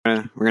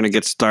We're going to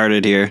get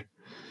started here.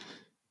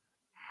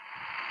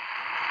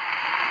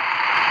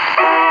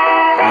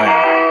 Oh,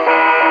 yeah.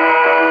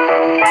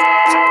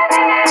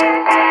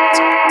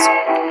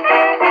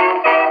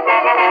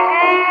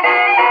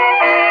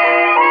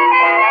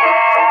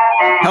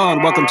 Hello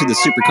and welcome to the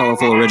super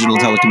colorful original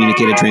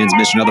telecommunicated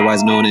transmission,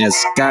 otherwise known as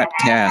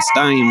Scottcast.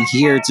 I am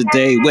here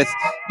today with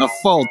a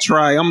full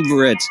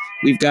triumvirate.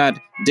 We've got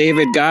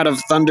David, God of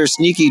Thunder,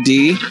 Sneaky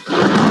D,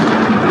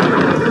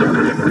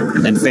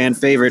 and fan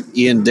favorite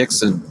Ian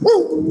Dixon.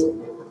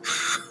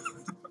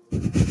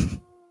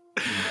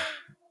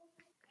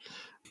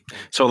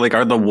 So, like,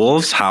 are the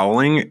wolves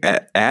howling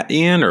at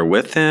Ian or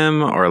with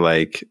him, or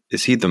like,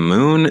 is he the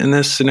moon in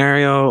this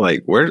scenario?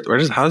 Like,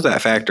 how does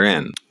that factor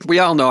in? We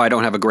all know I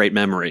don't have a great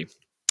memory,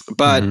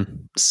 but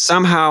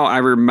somehow I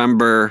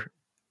remember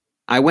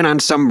I went on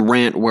some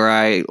rant where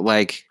I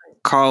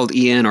called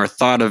Ian or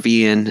thought of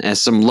Ian as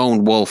some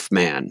lone wolf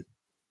man.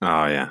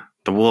 Oh yeah,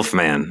 the wolf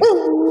man,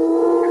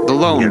 the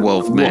lone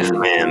wolf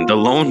man, the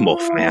lone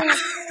wolf man.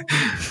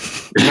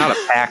 There's not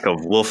a pack of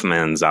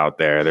wolfmans out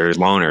there. There's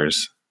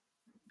loners.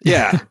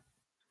 Yeah.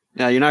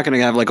 Yeah, you're not going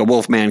to have like a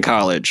Wolfman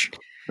College.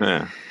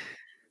 Yeah.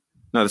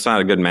 No, that's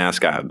not a good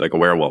mascot, like a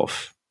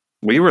werewolf.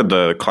 We were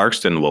the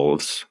Clarkston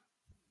Wolves.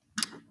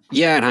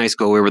 Yeah, in high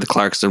school, we were the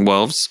Clarkston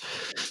Wolves.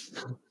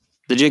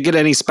 Did you get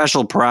any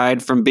special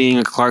pride from being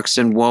a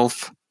Clarkston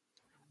Wolf?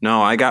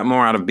 No, I got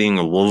more out of being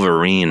a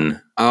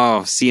Wolverine.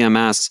 Oh,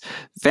 CMS.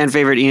 Fan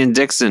favorite Ian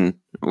Dixon.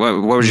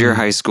 What was your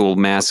high school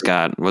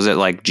mascot? Was it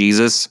like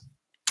Jesus?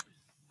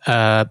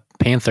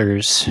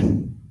 Panthers.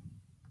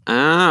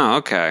 Oh,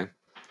 okay.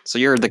 So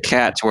you're the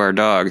cat to our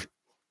dog.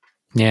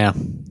 Yeah.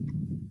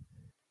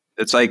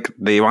 It's like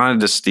they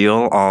wanted to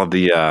steal all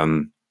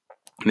the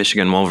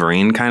Michigan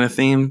Wolverine kind of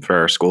theme for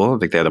our school.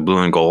 Like they had the blue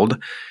and gold.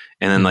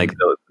 And then like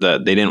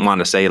they didn't want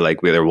to say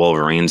like we were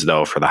Wolverines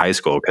though for the high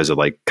school because of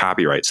like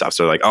copyright stuff.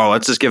 So like, oh,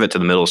 let's just give it to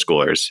the middle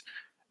schoolers.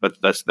 But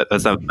that's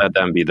not let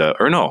them be the,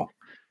 or no.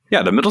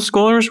 Yeah, the middle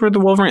schoolers were the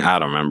Wolverine. I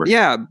don't remember.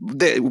 Yeah,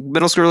 the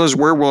middle schoolers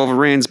were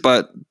Wolverines,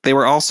 but they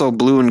were also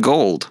blue and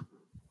gold.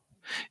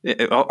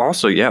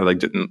 Also, yeah,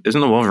 like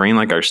isn't the Wolverine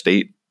like our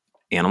state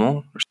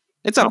animal?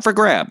 It's up for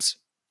grabs.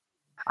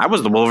 I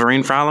was the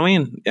Wolverine for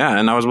Halloween. Yeah,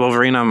 and I was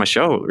Wolverine on my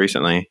show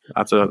recently.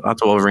 Lots of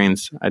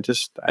Wolverines. I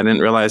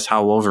didn't realize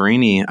how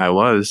Wolverine-y I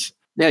was.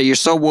 Yeah, you're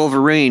so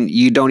Wolverine,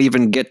 you don't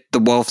even get the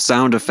wolf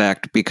sound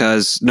effect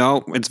because,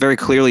 no, it's very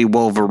clearly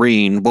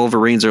Wolverine.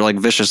 Wolverines are like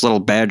vicious little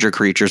badger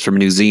creatures from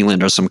New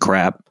Zealand or some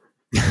crap.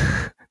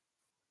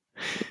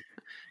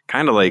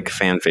 Kind of like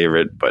fan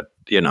favorite, but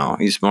you know,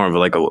 he's more of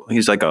like a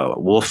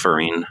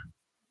Wolverine.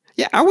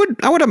 Yeah, I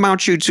would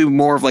amount you to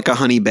more of like a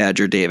honey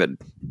badger, David.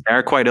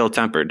 They're quite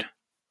ill-tempered.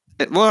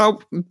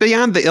 Well,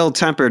 beyond the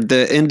ill-tempered,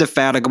 the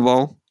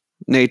indefatigable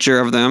nature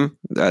of them,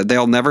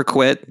 they'll never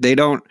quit. They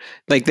don't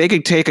they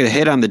could take a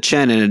hit on the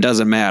chin and it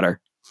doesn't matter.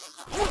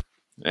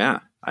 Yeah.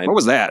 What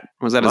was that?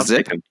 Was that a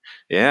zip?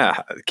 Yeah,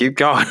 keep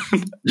going.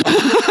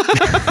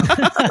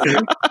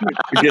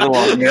 Getting a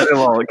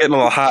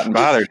little hot and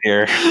bothered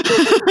here.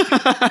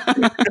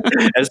 I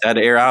just had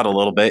to air out a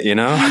little bit, you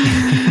know.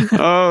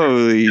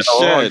 Holy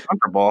shit!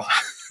 Comfortable.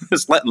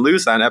 Just letting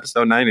loose on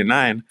episode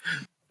 99.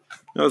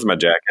 That was my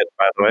jacket,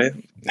 by the way.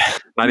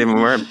 Not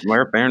even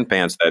wearing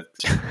pants. That.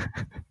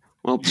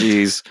 Well,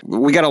 geez,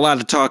 we got a lot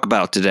to talk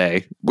about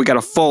today. We got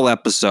a full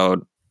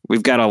episode.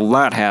 We've got a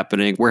lot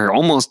happening. We're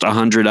almost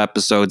 100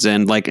 episodes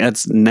in. Like,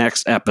 that's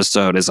next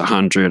episode is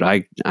 100.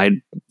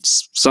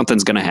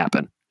 Something's gonna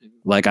happen.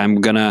 Like,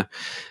 I'm gonna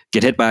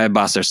get hit by a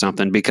bus or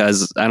something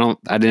because I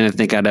didn't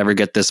think I'd ever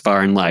get this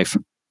far in life.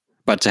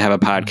 But to have a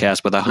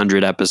podcast with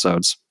 100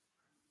 episodes.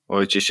 Well,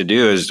 what you should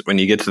do is when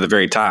you get to the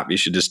very top, you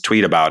should just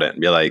tweet about it and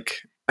be like,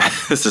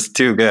 "This is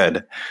too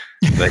good."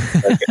 like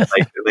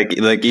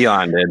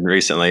Elon did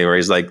recently, where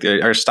he's like,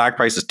 "Our stock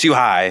price is too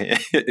high.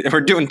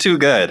 We're doing too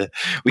good.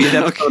 We hit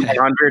episode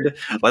 100.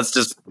 Let's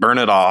just burn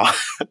it all."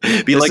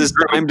 This is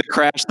time to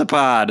crash the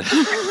pod.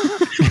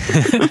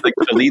 Like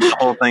delete the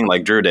whole thing,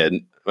 like Drew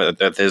did with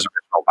his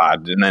original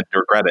pod, and then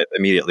regret it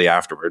immediately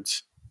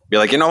afterwards. Be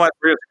like, you know what?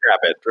 We're gonna scrap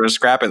it. We're gonna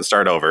scrap it and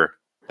start over.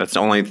 That's the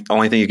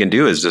only thing you can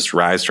do is just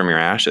rise from your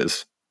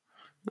ashes.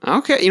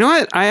 Okay, you know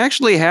what? I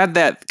actually had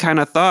that kind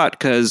of thought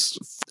because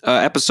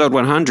episode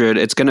 100,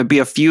 it's going to be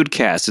a feud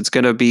cast. It's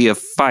going to be a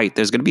fight.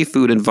 There's going to be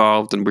food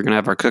involved, and we're going to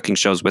have our cooking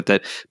shows with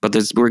it. But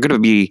we're going to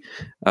be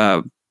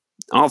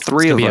all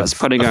three of us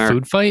putting our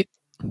food fight.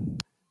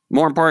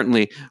 More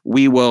importantly,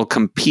 we will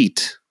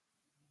compete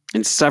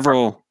in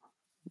several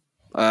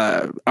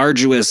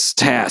arduous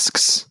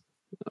tasks,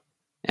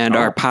 and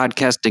our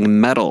podcasting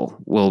mettle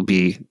will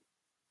be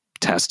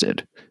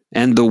tested.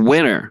 And the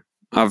winner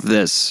of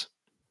this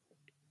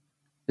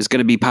is going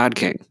to be Pod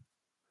King.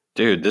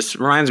 Dude, this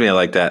reminds me of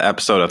like that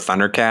episode of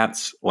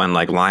Thundercats when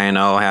like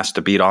Lion-O has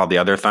to beat all the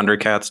other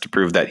Thundercats to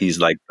prove that he's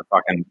like the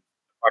fucking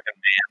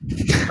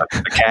man,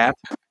 the cat,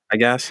 I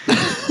guess.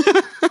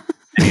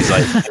 And he's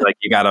like,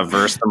 you gotta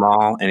verse them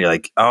all, and you're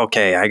like,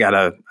 okay, I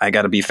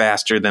gotta be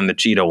faster than the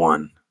cheetah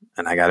one,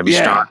 and I gotta be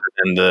stronger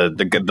than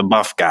the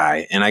buff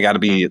guy, and I gotta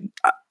be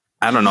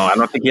I don't know. I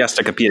don't think he has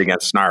to compete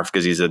against Snarf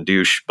because he's a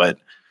douche, but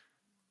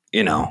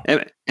you know.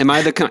 Am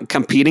I the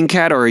competing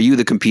cat, or are you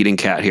the competing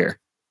cat here?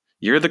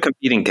 You're the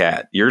competing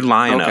cat. You're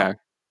Lion-O. Okay.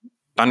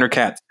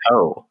 Thundercats,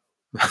 ho.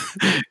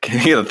 Can you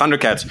hear the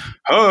Thundercats?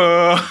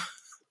 Ho.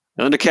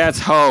 Thundercats,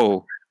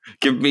 ho.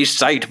 Give me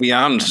sight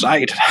beyond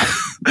sight.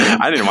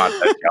 I didn't watch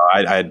that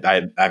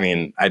show. I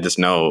mean, I just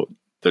know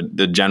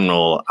the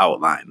general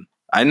outline.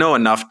 I know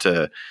enough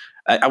to.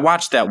 I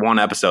watched that one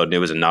episode and it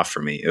was enough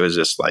for me. It was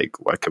just like,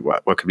 what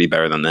could be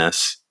better than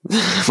this?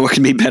 What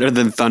could be better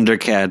than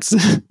Thundercats?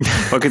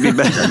 What could be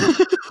better?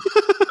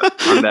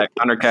 On that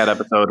Thundercat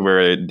episode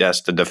where he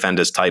has to defend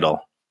his title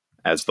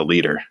as the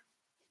leader.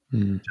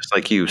 Just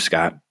like you,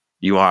 Scott.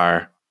 You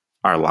are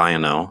our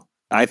Lion-O.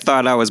 I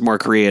thought I was more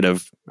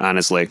creative,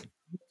 honestly.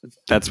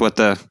 That's what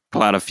the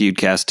plot of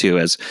Feudcast 2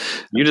 is.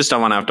 You just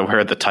don't want to have to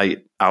wear the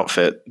tight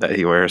outfit that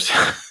he wears.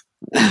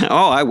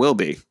 Oh, I will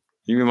be.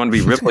 You want to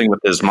be rippling with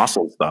his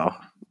muscles, though.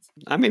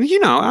 I mean,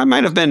 I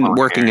might have been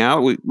working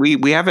out.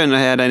 We haven't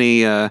had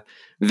any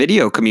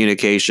video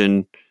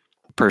communication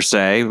per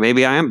se.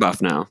 Maybe I am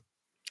buff now.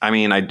 I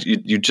mean,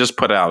 you just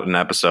put out an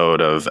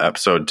episode of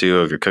episode 2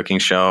 of your cooking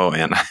show,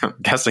 and I'm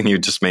guessing you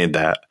just made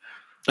that.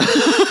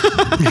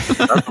 It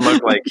doesn't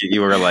look like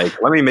you were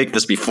like, let me make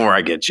this before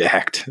I get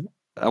jacked.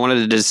 I wanted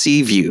to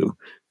deceive you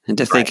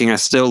into thinking I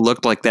still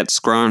looked like that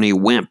scrawny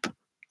wimp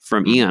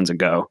from eons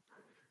ago.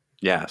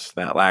 Yes,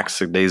 that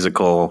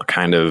lackadaisical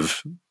kind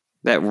of...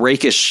 That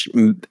rakish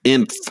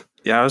imp.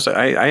 Yeah,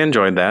 I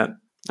enjoyed that.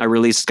 I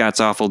released Scott's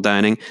Awful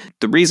Dining.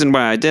 The reason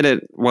why I did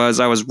it was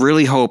I was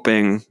really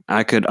hoping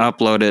I could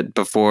upload it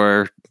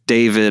before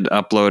David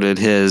uploaded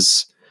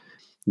his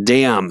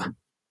damn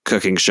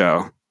cooking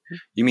show.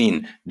 You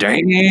mean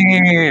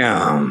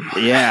damn?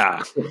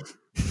 Yeah.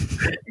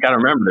 You gotta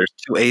remember, there's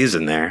 2 A's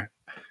in there.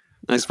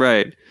 That's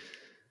right.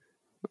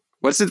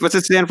 What's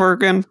it stand for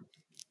again?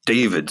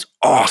 David's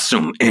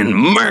Awesome and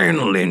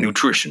Manly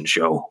Nutrition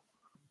Show.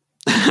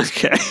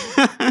 Okay.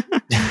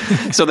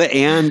 So the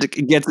and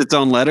gets its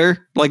own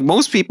letter? Like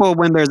most people,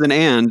 when there's an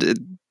and,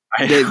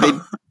 they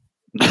the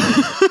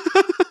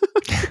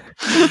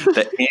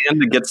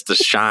and gets to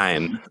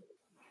shine.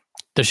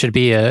 There should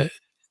be a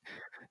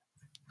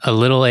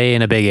little A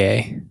and a big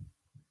A.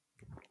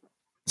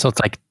 So it's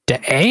like,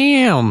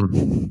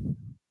 damn.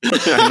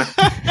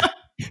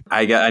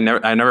 I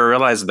never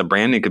realized that the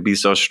branding could be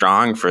so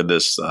strong for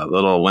this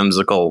little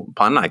whimsical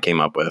pun I came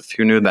up with.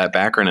 Who knew that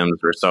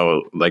acronyms were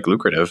so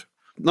lucrative?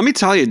 Let me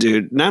tell you,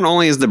 dude, not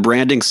only is the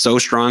branding so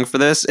strong for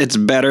this, it's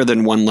better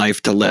than One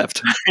Life to Live.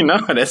 I know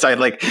it is. I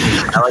when I came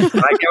up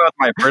with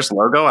my first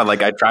logo,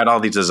 I tried all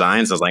these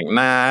designs. I was like,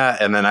 nah.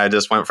 And then I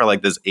just went for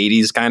this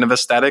 80s kind of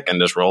aesthetic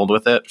and just rolled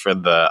with it for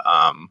the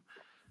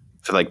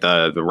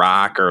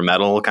rock or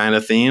metal kind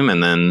of theme.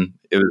 And then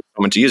it was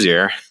so much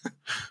easier.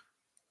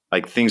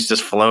 Things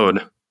just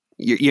flowed.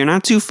 You're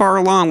not too far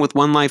along with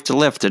One Life to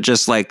Live to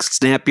just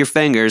snap your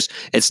fingers.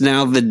 It's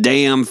now the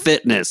damn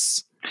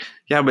fitness.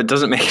 Yeah, but it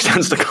doesn't make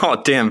sense to call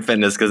it damn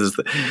fitness because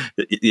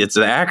it's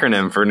an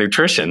acronym for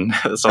nutrition.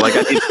 So I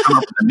need to come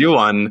up with a new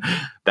one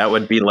that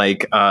would be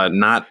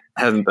not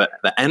having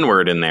the N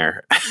word in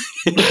there.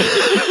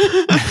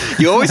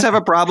 You always have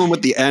a problem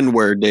with the N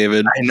word,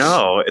 David. I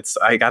know.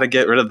 I got to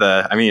get rid of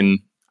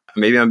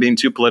maybe I'm being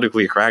too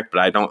politically correct, but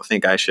I don't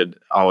think I should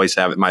always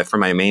have it. For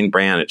my main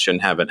brand, it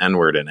shouldn't have an N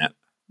word in it.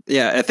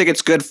 Yeah, I think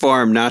it's good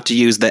form not to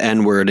use the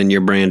N word in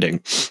your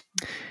branding.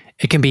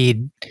 It can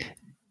be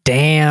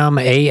damn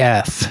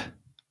AF.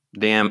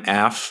 Damn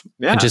F.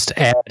 Yeah. And just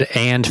add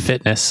and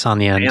fitness on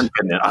the end. And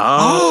fitness.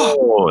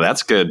 Oh,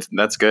 that's good.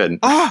 That's good.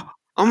 Oh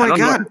my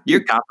God.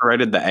 You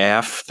copyrighted the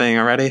AF thing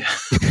already?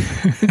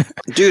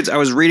 Dudes, I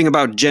was reading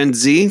about Gen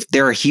Z.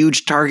 They're a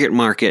huge target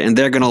market and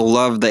they're going to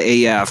love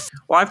the AF.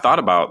 Well, I've thought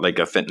about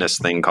a fitness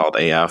thing called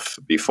AF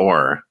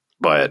before,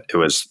 but it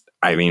was,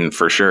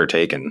 for sure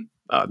taken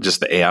just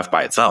the AF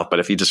by itself. But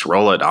if you just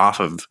roll it off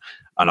of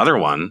another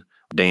one,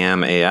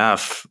 damn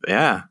AF.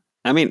 Yeah.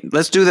 I mean,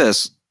 let's do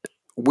this.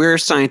 We're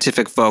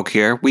scientific folk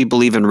here. We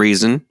believe in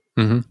reason.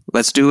 Mm-hmm.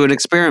 Let's do an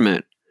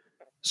experiment.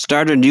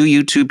 Start a new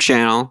YouTube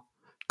channel.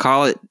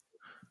 Call it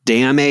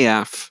Damn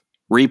AF.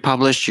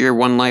 Republish your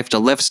One Life to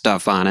Live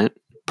stuff on it.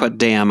 Put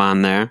damn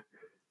on there.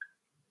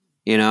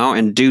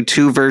 And do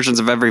 2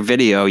 versions of every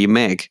video you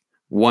make.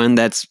 One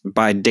that's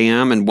by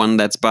damn and one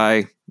that's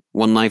by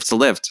One Life to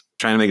Live.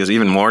 Trying to make this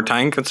even more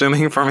time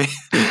consuming for me.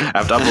 I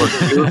have to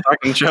upload 2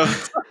 fucking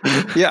shows.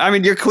 Yeah, I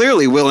mean, you're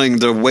clearly willing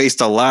to waste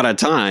a lot of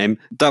time.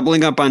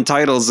 Doubling up on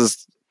titles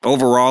is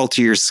overall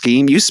to your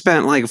scheme. You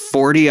spent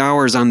 40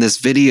 hours on this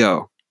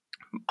video.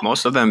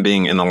 Most of them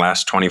being in the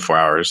last 24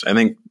 hours. I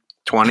think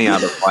 20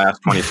 out of the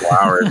last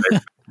 24 hours.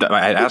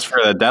 I asked for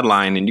a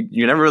deadline and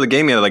you never really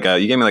gave me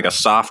you gave me a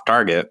soft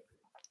target.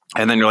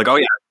 And then you're like, oh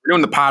yeah, we're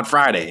doing the pod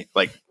Friday,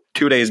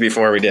 2 days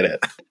before we did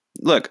it.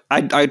 Look,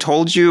 I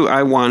told you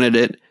I wanted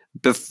it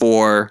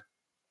before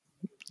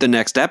the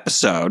next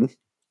episode.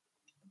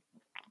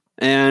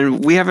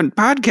 And we haven't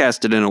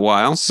podcasted in a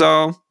while,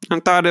 so I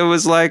thought it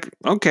was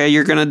okay,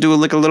 you're going to do a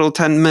little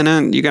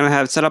 10-minute, you're going to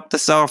have set up the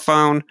cell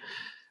phone.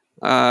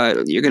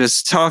 You're going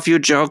to tell a few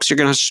jokes. You're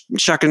going to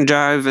shuck and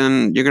jive,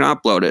 and you're going to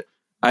upload it.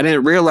 I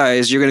didn't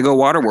realize you're going to go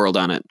Waterworld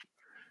on it.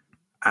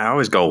 I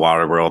always go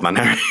Waterworld on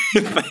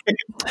everything.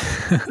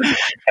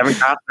 Kevin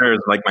Costner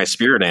is like my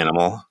spirit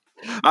animal.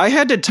 I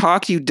had to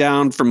talk you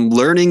down from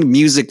learning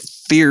music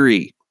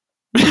theory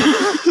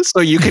so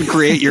you can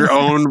create your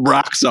own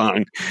rock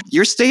song.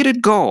 Your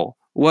stated goal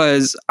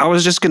was I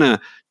was just going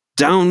to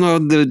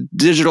download the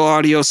digital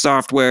audio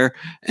software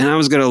and I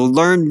was going to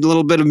learn a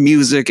little bit of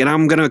music and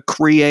I'm going to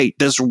create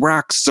this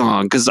rock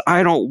song because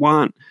I don't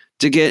want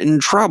to get in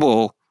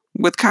trouble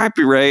with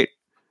copyright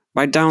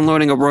by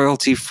downloading a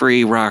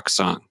royalty-free rock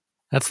song.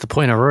 That's the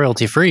point of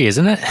royalty-free,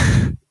 isn't it?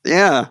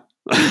 Yeah.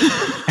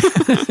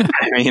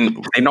 I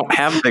mean, they don't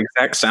have the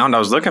exact sound I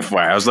was looking for.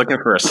 I was looking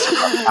for a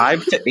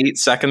 5 to 8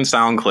 second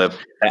sound clip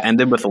that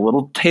ended with a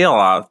little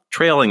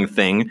trailing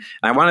thing. And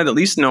I wanted to at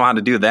least know how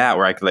to do that,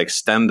 where I could like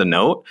stem the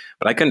note,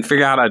 but I couldn't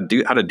figure out how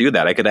to do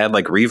that. I could add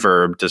like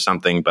reverb to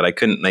something, but I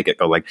couldn't make it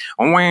go like,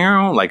 oh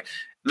wow, like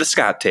the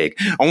Scott take,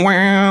 oh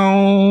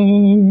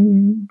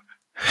wow.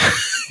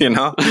 You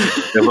know, I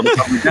just wanted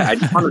something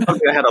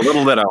that had a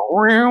little bit of.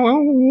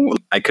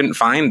 I couldn't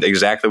find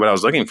exactly what I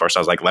was looking for, so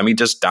I was like, "Let me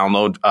just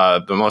download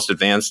the most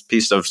advanced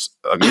piece of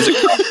music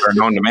software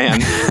known to man,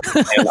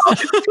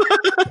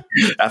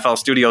 FL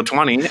Studio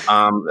 20." Just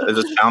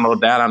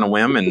download that on a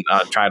whim and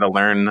try to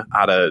learn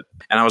how to.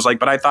 And I was like,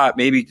 "But I thought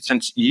maybe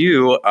since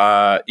you,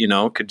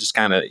 could just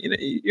kind of,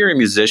 you're a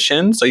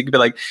musician, so you could be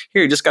like,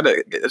 here, you just got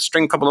to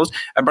string a couple of those.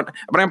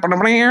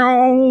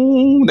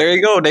 There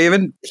you go,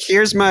 David.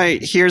 Here's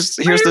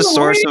the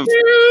source of.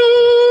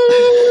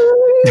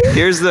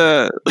 Here's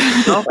the.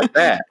 Stuff like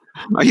that.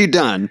 Are you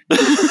done?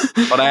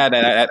 But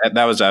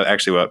that was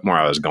actually what more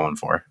I was going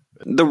for.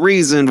 The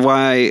reason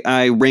why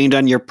I rained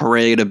on your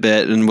parade a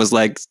bit and was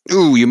like,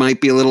 "Ooh, you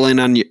might be a little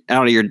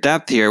out of your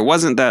depth here,"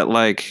 wasn't that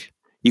like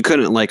you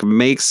couldn't like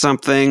make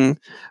something,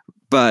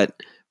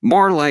 but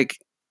more like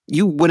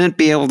you wouldn't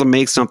be able to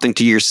make something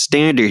to your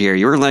standard here.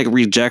 You were like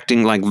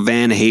rejecting like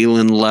Van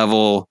Halen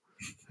level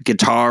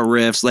guitar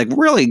riffs, like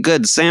really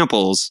good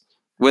samples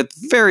with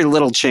very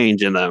little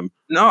change in them.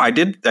 No, I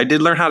did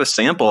learn how to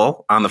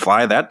sample on the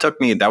fly. That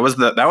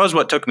was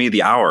what took me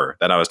the hour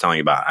that I was telling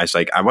you about.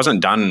 I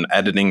wasn't done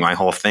editing my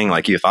whole thing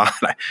like you thought.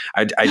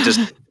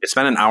 It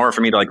spent an hour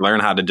for me to like learn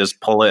how to just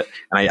pull it.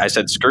 And I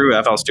said, screw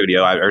FL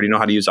Studio. I already know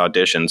how to use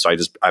Audition. So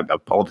I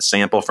pulled the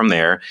sample from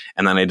there.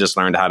 And then I just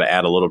learned how to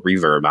add a little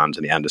reverb onto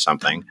the end of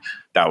something.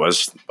 That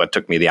was what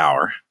took me the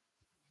hour.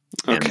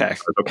 Okay. I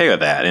was okay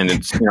with that. And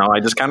it's, I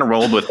just kind of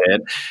rolled with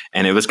it,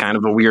 and it was kind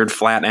of a weird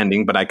flat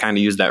ending, but I kind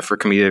of used that for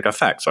comedic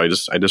effect. So I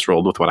just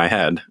rolled with what I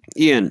had.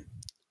 Ian.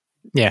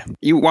 Yeah.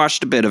 You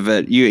watched a bit of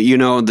it. You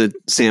know the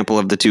sample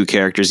of the two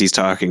characters he's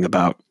talking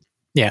about.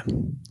 Yeah.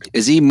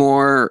 Is he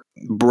more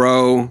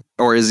bro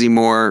or is he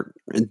more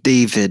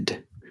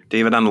David?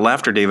 David on the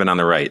left or David on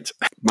the right?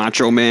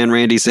 Macho Man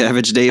Randy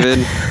Savage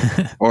David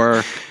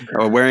or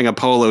wearing a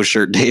polo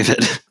shirt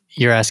David?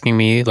 You're asking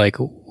me like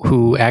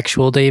who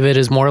actual David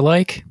is more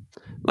like?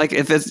 Like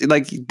if it's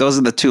like those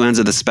are the two ends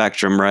of the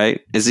spectrum, right?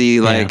 Is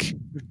he like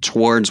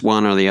towards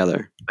one or the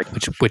other? Like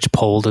which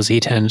pole does he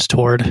tend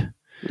toward?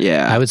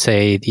 Yeah. I would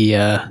say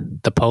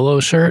the polo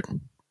shirt.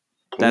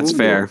 That's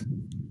fair.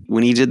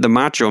 When he did the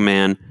Macho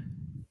Man,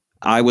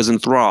 I was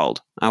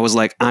enthralled. I was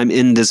like, I'm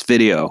in this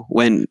video.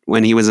 When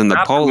he was in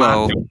the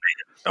polo.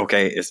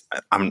 Okay,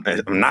 I'm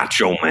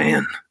Nacho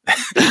Man.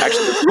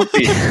 Actually, it would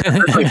be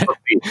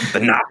the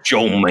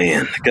Nacho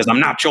Man because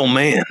I'm Nacho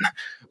Man.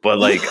 But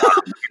like,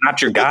 I'm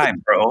not your guy,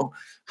 bro.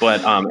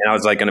 But and I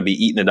was like going to be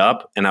eating it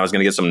up, and I was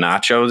going to get some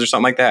nachos or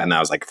something like that. And I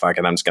was like, fuck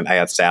it, I'm just going to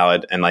have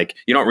salad. And like,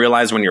 you don't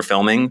realize when you're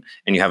filming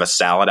and you have a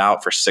salad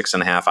out for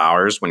 6.5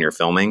 hours when you're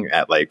filming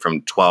at like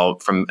from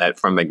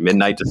like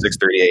midnight to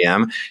 6:30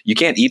 a.m. You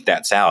can't eat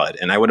that salad,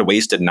 and I would have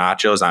wasted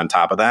nachos on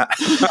top of that.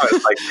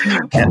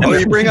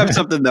 You bring up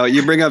something though.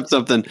 You bring up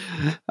something.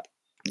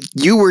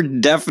 You were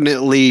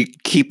definitely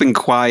keeping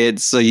quiet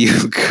so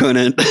you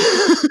couldn't.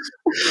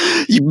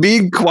 You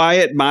being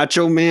quiet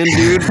macho man,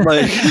 dude,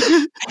 like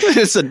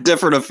it's a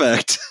different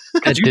effect.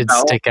 That did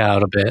stick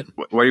out a bit.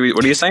 What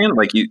are you saying?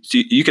 Like you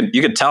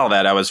could tell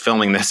that I was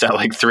filming this at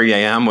like 3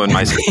 a.m. when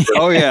my sister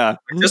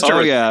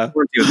was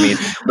with me.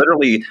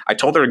 Literally, I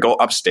told her to go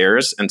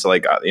upstairs into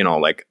like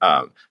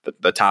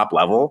the top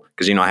level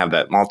because I have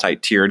that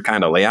multi-tiered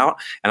kind of layout,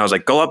 and I was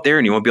like, go up there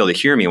and you won't be able to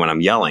hear me when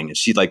I'm yelling. And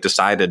she like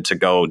decided to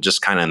go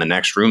just kind of in the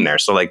next room there.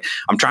 So like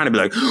I'm trying to be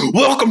like,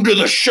 welcome to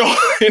the show,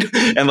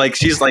 and like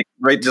she's like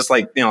right just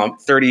like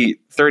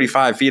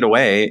 35 feet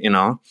away,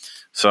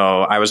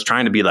 So I was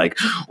trying to be like,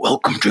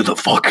 welcome to the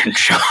fucking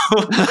show.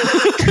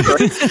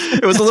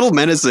 It was a little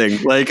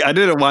menacing. Like, I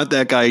didn't want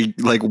that guy,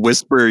 like,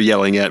 whisper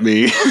yelling at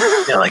me.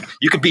 Yeah, like,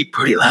 you could be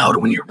pretty loud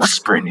when you're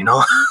whispering,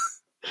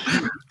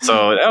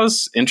 So that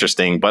was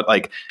interesting. But,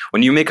 like,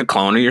 when you make a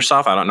clone of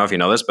yourself, I don't know if you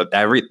know this, but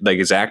the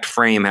exact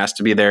frame has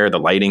to be there. The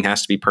lighting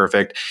has to be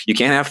perfect. You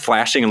can't have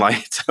flashing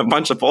lights, a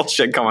bunch of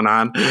bullshit going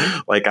on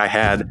like I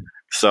had.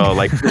 So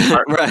like,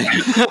 Right.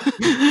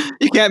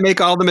 You can't make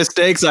all the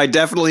mistakes I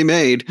definitely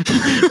made.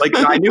 like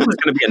I knew it was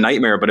going to be a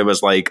nightmare, but it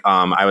was like,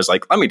 I was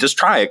like, let me just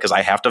try it because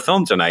I have to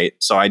film tonight.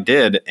 So I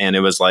did, and it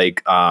was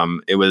like,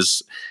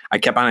 I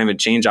kept on having to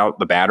change out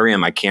the battery in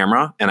my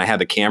camera, and I had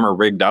the camera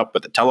rigged up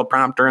with the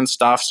teleprompter and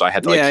stuff. So I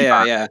had to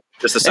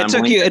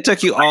disassembling. It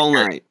took you all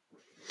night.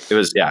 It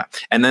was, yeah.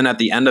 And then at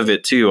the end of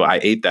it too, I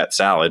ate that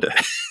salad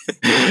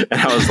and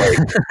I was like,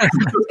 I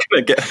was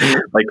going to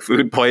get like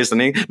food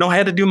poisoning. No, I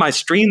had to do my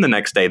stream the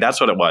next day.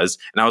 That's what it was.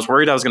 And I was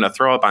worried I was going to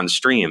throw up on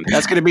stream.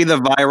 That's going to be the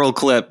viral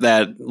clip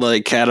that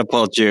like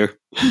catapults you.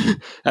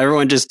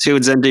 Everyone just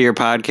tunes into your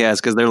podcast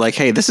because they're like,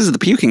 hey, this is the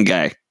puking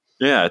guy.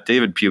 Yeah.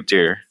 David puked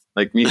here.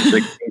 Like me,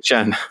 like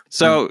Chen.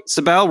 So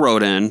Sibel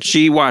wrote in,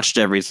 she watched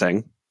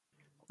everything.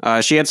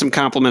 She had some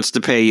compliments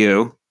to pay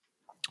you.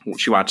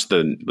 She watched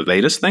the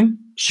latest thing?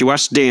 She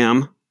watched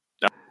Damn.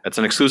 That's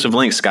an exclusive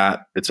link,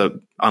 Scott. It's a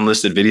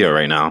unlisted video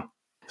right now.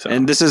 So.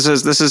 And this is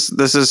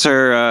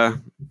her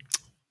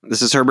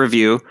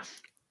review.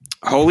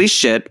 Holy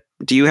shit!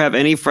 Do you have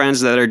any friends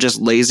that are just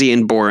lazy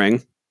and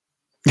boring?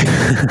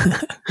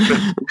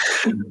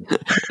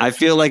 I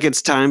feel like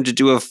it's time to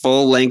do a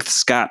full-length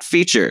Scott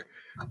feature.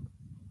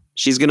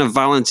 She's going to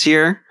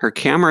volunteer her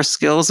camera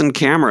skills and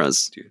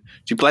cameras.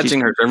 She's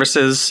pledging her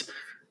services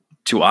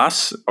to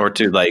us or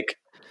to like.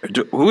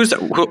 Who is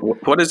that?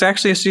 What is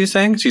actually she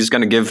saying? She's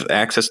going to give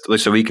access to,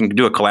 so we can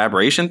do a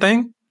collaboration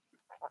thing.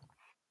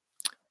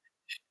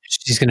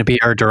 She's going to be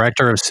our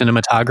director of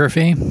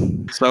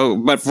cinematography. So,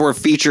 but for a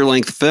feature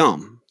length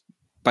film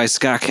by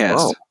Scottcast.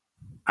 Oh,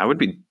 I would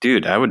be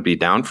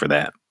down for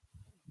that.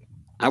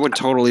 I would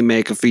totally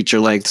make a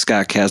feature length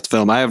Scottcast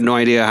film. I have no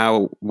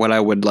idea what I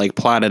would like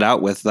plot it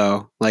out with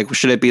though. Like,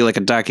 should it be like a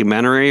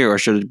documentary or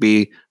should it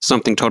be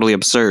something totally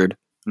absurd?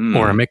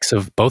 Or a mix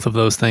of both of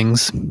those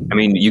things. I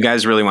mean, you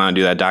guys really want to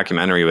do that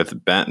documentary with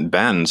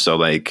Ben. So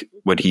like,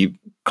 would he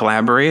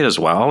collaborate as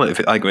well? If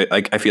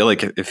like I feel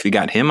like if you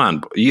got him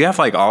on, you have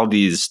like all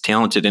these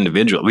talented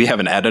individuals. We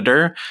have an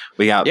editor.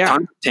 We got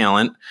tons of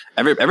talent.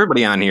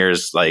 Everybody on here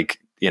is like,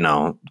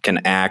 can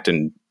act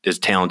and is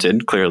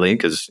talented clearly.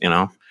 Cause we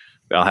all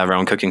have our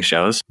own cooking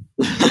shows.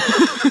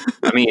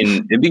 I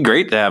mean, it'd be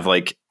great to have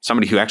like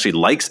somebody who actually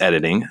likes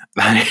editing.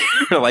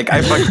 Like I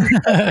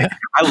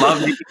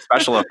love making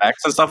special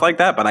effects and stuff like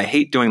that, but I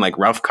hate doing like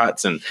rough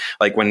cuts. And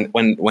like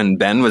when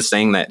Ben was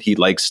saying that he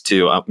likes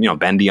to,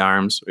 bendy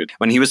arms,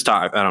 when he was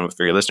talking, I don't know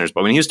for your listeners,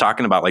 but when he was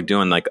talking about like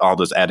doing like all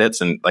those edits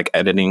and like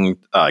editing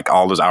like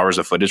all those hours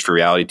of footage for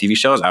reality TV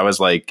shows, I was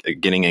like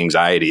getting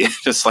anxiety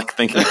just like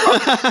thinking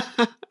about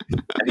it.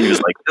 And he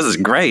was like, this is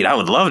great. I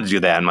would love to do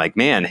that. I'm like,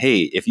 man,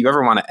 hey, if you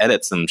ever want to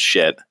edit some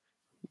shit,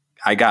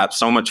 I got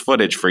so much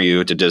footage for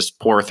you to just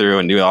pour through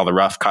and do all the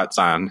rough cuts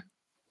on.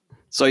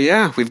 So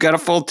yeah, we've got a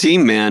full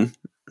team, man.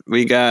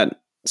 We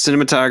got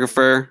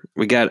cinematographer,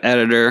 we got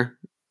editor,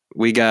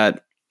 we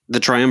got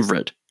the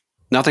triumvirate.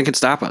 Nothing can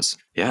stop us.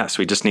 Yes,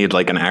 we just need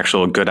like an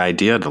actual good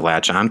idea to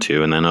latch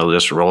onto, and then it'll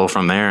just roll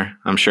from there.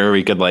 I'm sure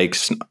we could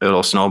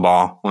it'll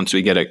snowball once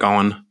we get it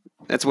going.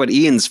 That's what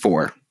Ian's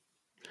for.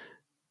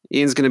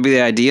 Ian's going to be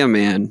the idea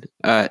man.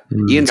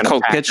 Ian's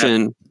Cult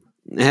Kitchen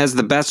has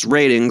the best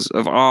ratings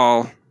of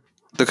all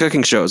the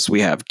cooking shows we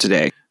have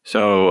today.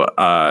 So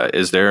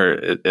is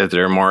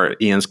there more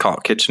Ian's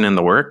Cult Kitchen in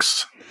the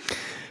works?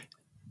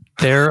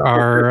 There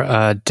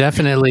are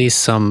definitely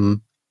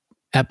some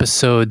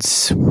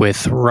episodes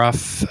with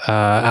rough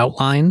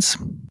outlines.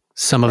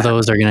 Some of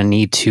those are going to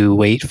need to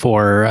wait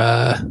for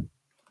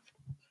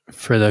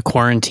the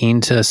quarantine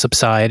to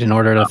subside in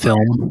order to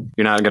film.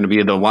 You're not going to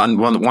be the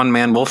one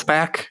man wolf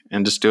pack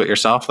and just do it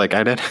yourself like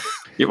I did.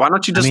 Why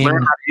don't you just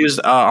learn how to use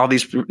all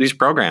these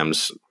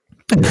programs?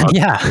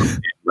 Yeah,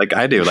 like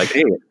I do. Like,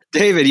 hey,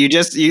 David, you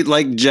just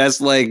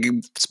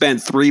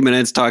spent 3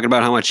 minutes talking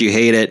about how much you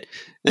hate it.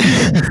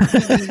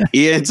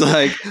 Ian's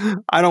like,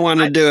 I don't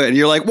want to do it, and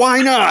you're like,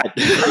 why not?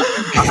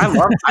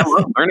 I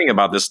love learning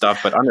about this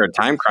stuff, but under a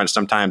time crunch,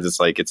 sometimes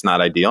it's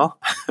not ideal.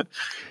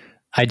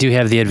 I do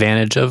have the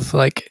advantage of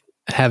like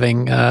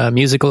having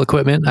musical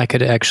equipment. I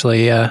could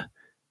actually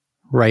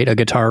write a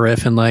guitar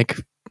riff in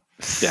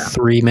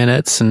 3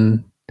 minutes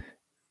and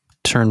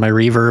turn my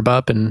reverb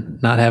up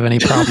and not have any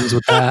problems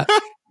with that.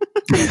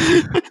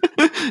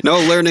 No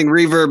learning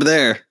reverb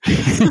there.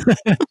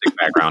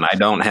 Background. I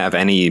don't have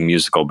any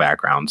musical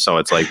background. So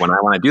it's like when I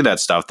want to do that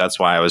stuff, that's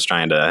why I was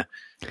trying to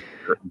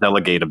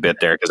delegate a bit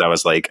there, because I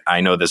was like,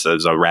 I know this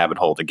is a rabbit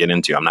hole to get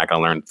into. I'm not going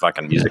to learn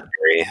fucking music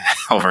theory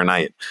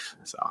overnight.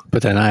 So,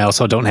 but then I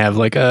also don't have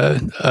like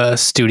a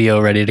studio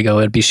ready to go.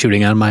 I'd be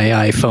shooting on my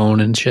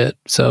iPhone and shit.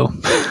 So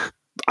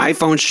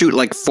iPhones shoot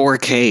like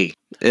 4K.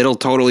 It'll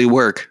totally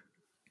work.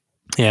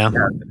 Yeah.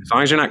 As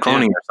long as you're not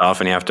cloning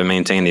yourself and you have to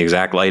maintain the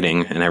exact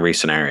lighting in every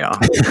scenario.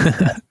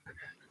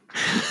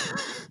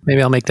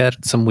 Maybe I'll make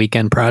that some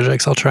weekend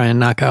projects. I'll try and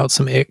knock out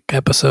some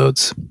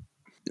episodes.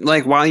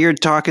 Like while you're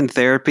talking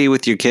therapy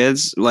with your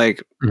kids,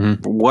 like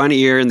one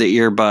ear in the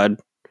earbud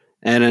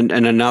and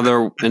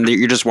another, and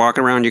you're just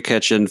walking around your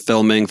kitchen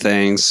filming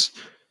things,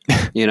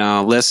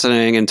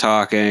 listening and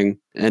talking.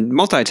 And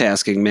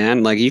multitasking,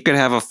 man. Like, you could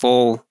have a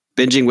full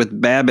Binging with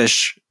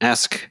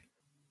Babish-esque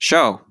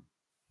show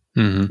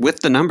with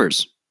the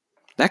numbers.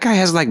 That guy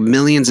has like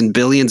millions and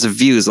billions of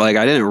views. Like,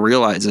 I didn't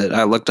realize it.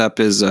 I looked up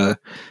his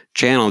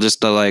channel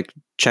just to like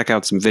check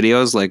out some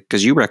videos, like,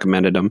 because you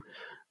recommended them.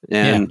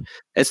 And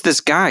it's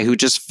this guy who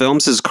just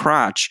films his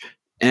crotch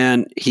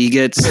and he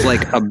gets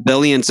like 1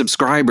 billion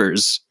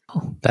subscribers.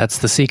 That's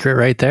the secret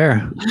right there.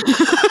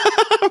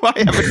 Why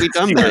haven't we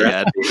done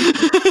that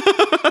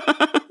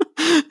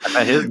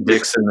yet? His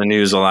dick's in the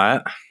news a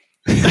lot.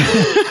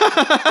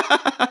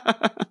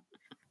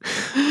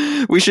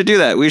 We should do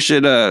that. We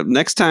should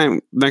next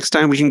time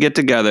we can get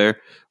together,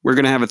 we're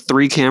gonna have a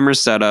 3-camera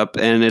setup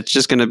and it's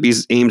just gonna be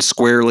aimed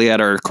squarely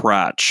at our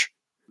crotch.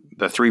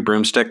 The 3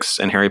 broomsticks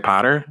in Harry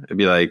Potter. It'd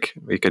be like,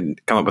 we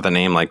could come up with a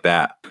name like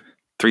that.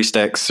 3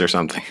 sticks or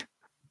something.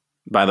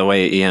 By the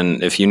way,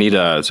 Ian, if you need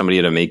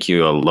somebody to make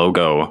you a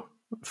logo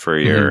for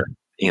your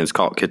Ian's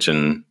Cult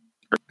Kitchen.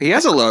 He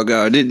has a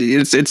logo.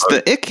 It's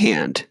the ick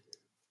hand.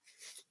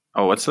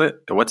 Oh, what's the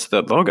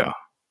logo?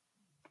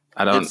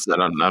 I don't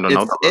know.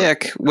 It's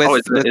ick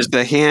with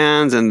the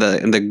hands and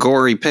the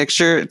gory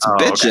picture. It's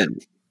bitchin'.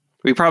 Okay.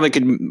 We probably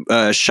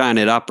could shine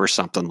it up or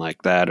something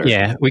like that.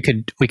 Or we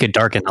could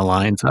darken the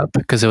lines up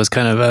because it was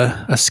kind of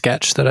a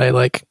sketch that I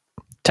like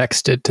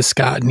texted to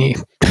Scott and he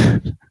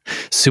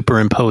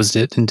superimposed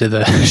it into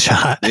the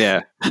shot.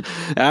 Yeah.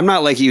 I'm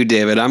not like you,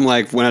 David. I'm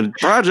like, when a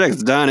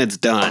project's done, it's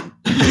done.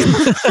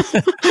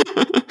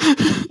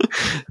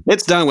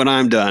 It's done when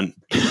I'm done.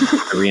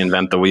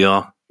 Reinvent the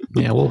wheel.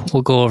 Yeah, we'll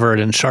go over it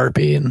in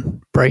Sharpie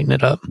and brighten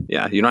it up.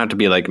 Yeah, you don't have to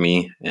be like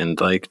me and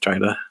like try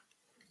to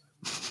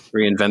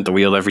reinvent the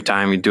wheel every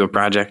time you do a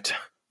project.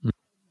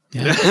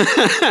 Yeah.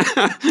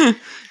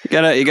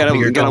 you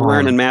gotta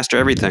learn and master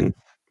everything.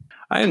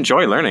 I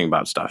enjoy learning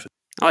about stuff.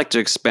 I like to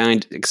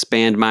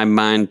expand my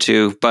mind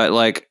too, but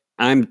like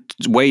I'm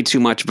way too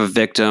much of a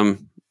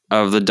victim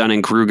of the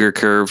Dunning-Kruger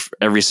curve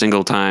every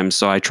single time.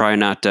 So I try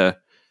not to.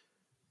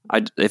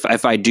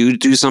 If I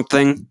do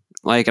something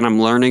like, and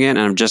I'm learning it, and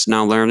I'm just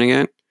now learning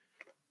it,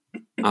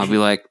 I'll be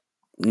like,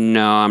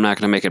 no, I'm not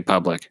going to make it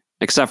public,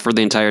 except for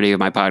the entirety of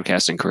my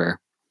podcasting career.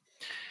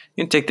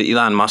 You can take the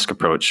Elon Musk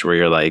approach where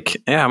you're like,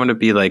 yeah, I'm going to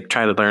be like,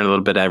 try to learn a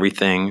little bit of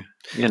everything.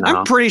 You know?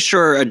 I'm pretty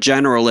sure a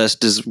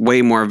generalist is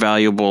way more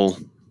valuable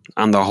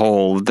on the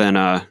whole than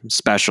a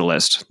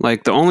specialist.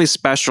 Like the only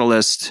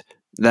specialist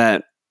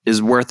that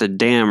is worth a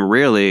damn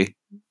really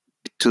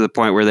to the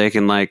point where they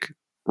can like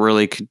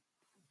really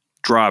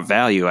draw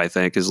value, I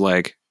think, is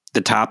like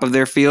the top of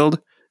their field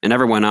and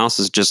everyone else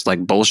is just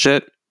like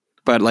bullshit.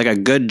 But like a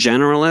good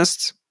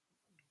generalist,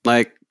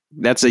 like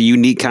that's a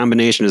unique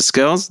combination of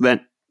skills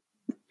that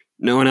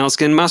no one else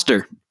can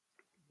muster.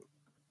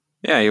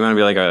 Yeah, you want to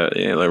be like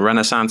a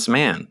Renaissance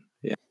man.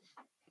 Yeah,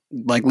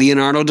 like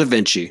Leonardo da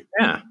Vinci.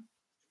 Yeah,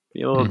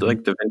 feel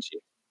like Da Vinci.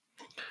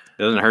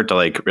 It doesn't hurt to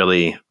like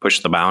really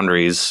push the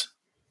boundaries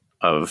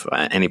of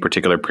any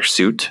particular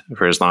pursuit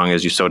for as long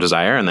as you so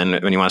desire. And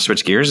then when you want to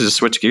switch gears, just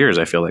switch gears.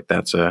 I feel like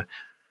it's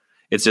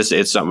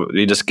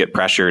you just get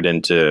pressured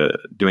into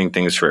doing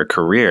things for a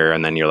career.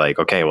 And then you're like,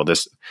 okay, well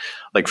this,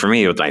 like for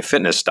me with my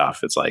fitness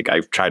stuff, it's like,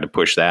 I've tried to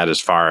push that as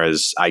far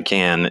as I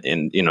can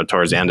in,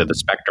 towards the end of the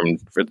spectrum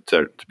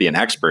to be an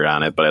expert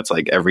on it. But it's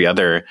like every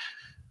other,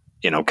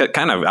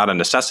 kind of out of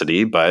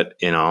necessity, but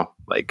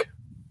like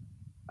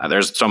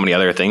there's so many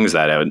other things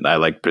that I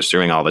like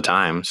pursuing all the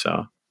time.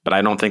 So, but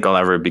I don't think I'll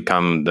ever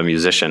become the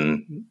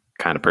musician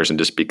kind of person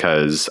just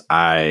because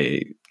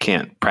I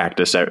can't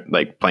practice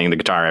like playing the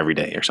guitar every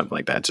day or something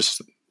like that.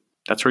 Just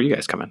that's where you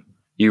guys come in.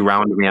 You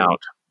round me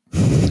out.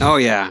 Oh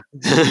yeah.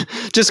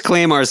 Just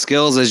claim our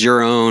skills as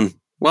your own.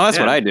 Well, that's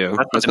what I do.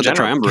 That's what the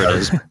triumvirate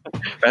is.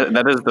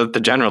 That is what the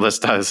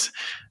generalist does.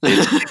 They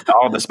take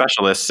all the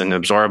specialists and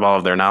absorb all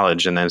of their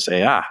knowledge and then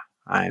say,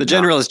 the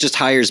generalist just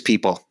hires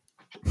people.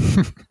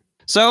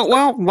 So,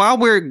 while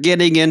we're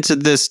getting into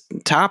this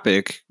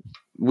topic,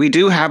 we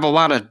do have a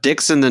lot of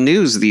dicks in the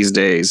news these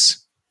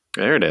days.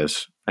 There it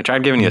is. I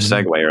tried giving you a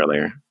segue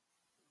earlier.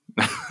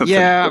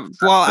 Yeah,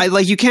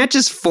 well, you can't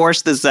just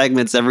force the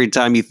segments every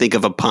time you think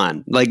of a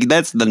pun. Like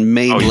that's the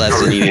main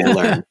lesson you need to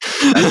learn.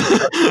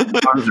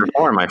 Puns are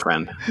for, my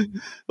friend.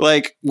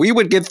 Like we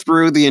would get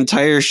through the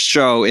entire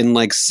show in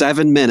like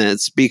 7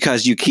 minutes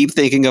because you keep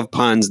thinking of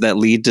puns that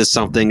lead to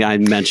something I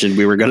mentioned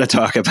we were going to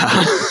talk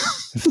about.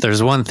 If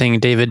there's one thing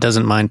David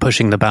doesn't mind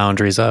pushing the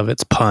boundaries of,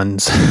 it's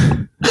puns.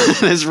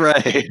 That's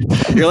right.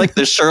 You're like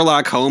the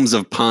Sherlock Holmes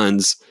of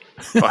puns.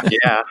 Fuck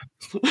yeah.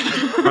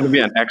 If I'm going to be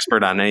an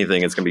expert on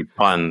anything, it's going to be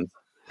puns.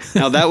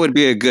 Now that would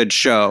be a good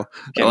show.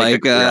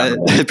 Like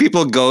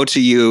people go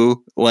to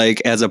you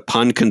like as a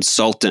pun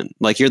consultant.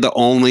 Like you're the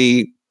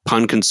only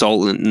pun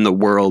consultant in the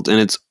world, and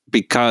it's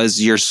because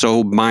you're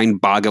so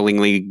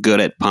mind-bogglingly good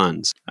at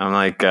puns. I'm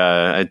like,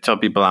 I tell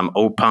people I'm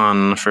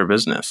open for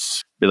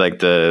business. Be like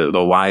the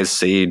wise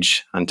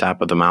sage on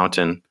top of the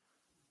mountain,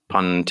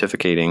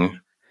 pontificating.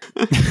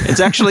 It's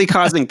actually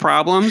causing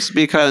problems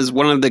because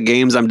one of the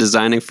games I'm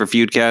designing for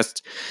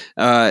Feudcast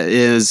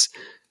is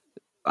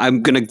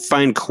I'm going to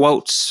find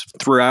quotes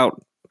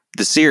throughout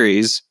the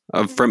series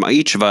from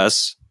each of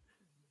us,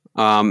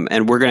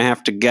 and we're going to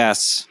have to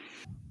guess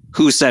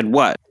who said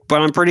what.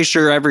 But I'm pretty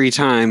sure every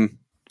time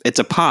it's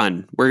a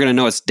pun, we're going to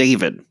know it's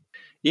David.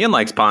 Ian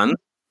likes puns.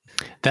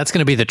 That's going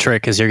to be the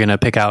trick, is you're going to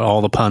pick out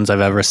all the puns I've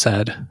ever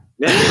said.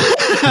 Yeah.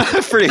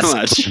 Pretty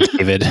much.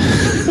 David.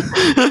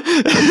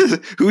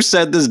 Who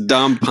said this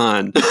dumb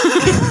pun? He's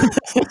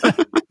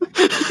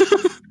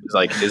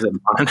like, is it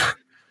pun?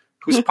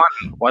 Whose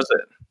pun was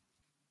it?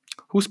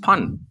 Whose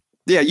pun?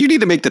 Yeah, you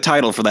need to make the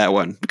title for that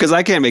one, because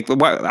I can't make. I'm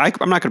not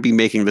going to be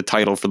making the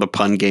title for the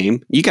pun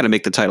game. You got to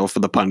make the title for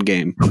the pun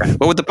game. Okay.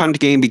 What would the pun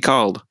game be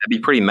called? That'd be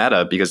pretty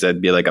meta, because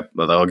that'd be like a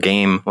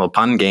little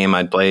pun game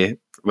I'd play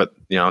with,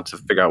 to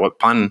figure out what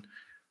pun.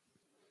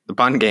 The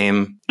pun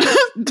game.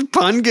 The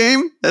pun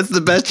game? That's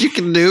the best you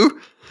can do?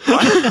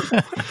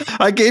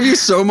 I gave you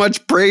so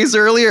much praise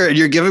earlier, and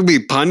you're giving me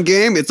pun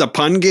game? It's a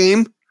pun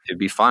game? It'd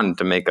be fun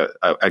to make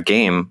a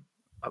game,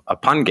 a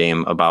pun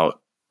game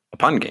about a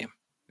pun game.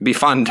 It'd be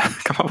fun to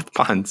come up with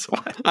puns.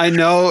 What? I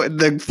know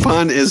the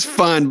pun is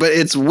fun, but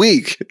it's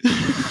weak.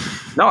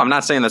 No, I'm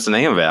not saying that's the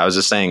name of it. I was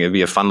just saying it'd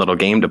be a fun little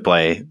game to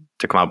play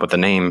to come up with a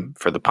name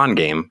for the pun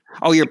game.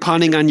 Oh, you're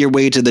punning on your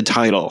way to the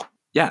title.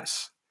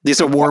 Yes. These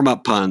are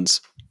warm-up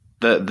puns.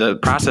 The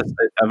process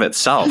of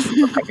itself,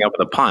 of coming up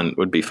with a pun,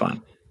 would be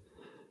fun.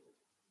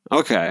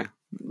 Okay.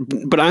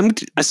 But I'm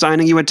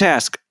assigning you a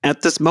task.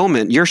 At this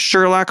moment, you're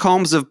Sherlock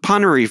Holmes of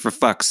punnery, for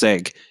fuck's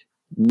sake.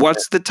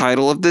 What's the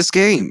title of this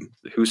game?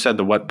 Who said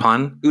the what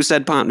pun? Who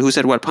said pun? Who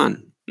said what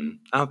pun?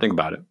 I don't think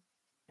about it.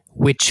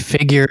 Which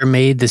figure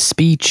made the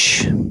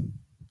speech?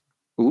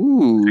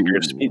 Ooh. Figure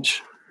of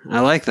speech.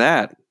 I like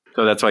that.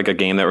 So that's like a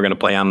game that we're going to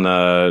play on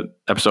the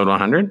episode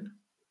 100?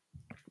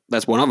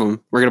 That's one of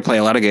them. We're going to play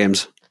a lot of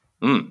games.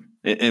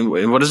 And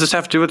what does this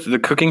have to do with the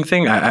cooking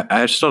thing?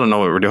 I still don't know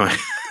what we're doing.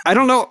 I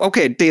don't know.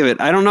 Okay,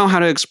 David, I don't know how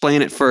to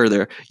explain it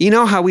further. You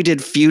know how we did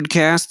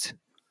Feudcast?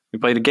 We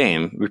played a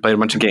game. We played a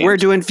bunch of games. We're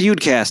doing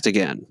Feudcast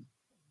again.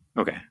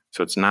 Okay,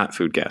 so it's not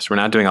Foodcast. We're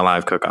not doing a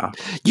live cook-off.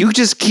 You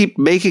just keep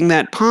making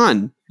that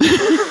pun.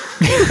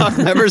 I've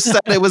never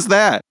said it was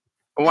that.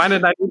 Why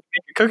did I need to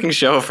make a cooking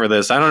show for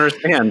this? I don't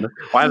understand.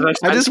 Why did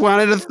I just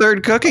wanted a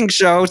third cooking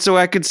show so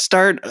I could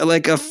start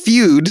like a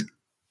feud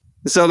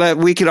so that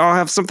we could all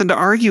have something to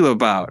argue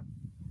about.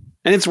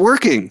 And it's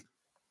working.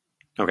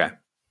 Okay.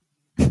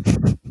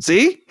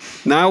 See?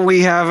 Now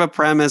we have a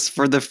premise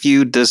for the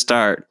feud to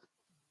start.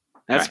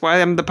 That's right.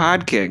 why I'm the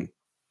Pod King.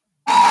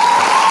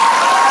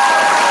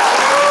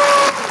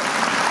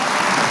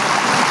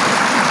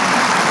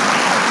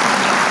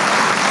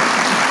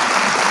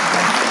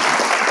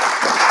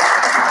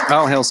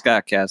 Oh, hell,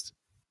 Scottcast.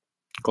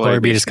 Glory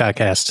be to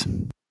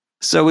Scottcast.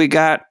 So we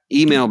got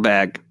email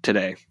bag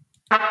today.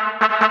 Yeah.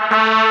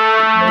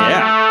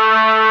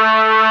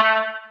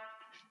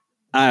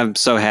 I'm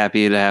so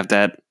happy to have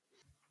that.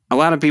 A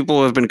lot of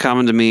people have been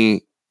coming to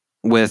me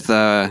with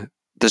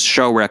this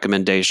show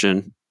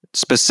recommendation,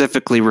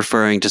 specifically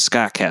referring to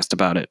Scottcast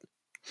about it.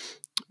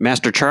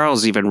 Master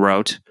Charles even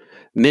wrote,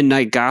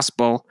 Midnight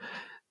Gospel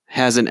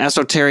has an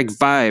esoteric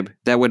vibe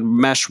that would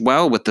mesh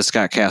well with the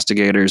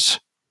Scottcastigators.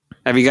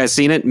 Have you guys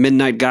seen it,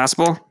 Midnight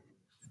Gospel?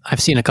 I've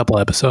seen a couple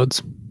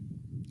episodes.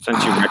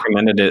 Since you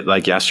recommended it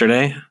like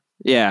yesterday?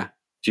 Yeah.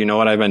 Do you know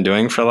what I've been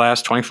doing for the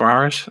last 24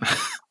 hours?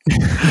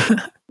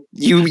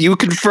 You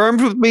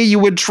confirmed with me you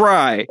would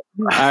try.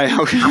 I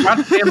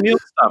watched Sam Neill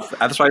stuff.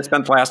 That's why I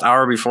spent the last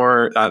hour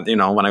before,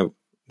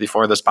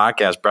 before this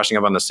podcast brushing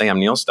up on the Sam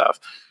Neill stuff,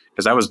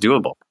 because that was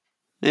doable.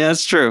 Yeah,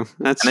 that's true.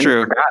 That's and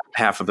true. You forgot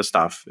half of the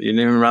stuff. You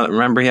didn't even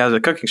remember he has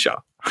a cooking show.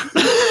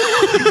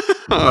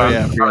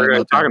 Yeah, we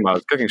were talking about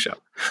his cooking show.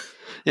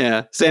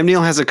 Yeah, Sam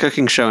Neill has a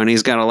cooking show, and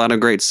he's got a lot of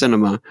great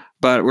cinema.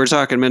 But we're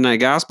talking Midnight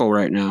Gospel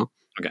right now.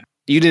 Okay,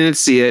 you didn't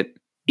see it.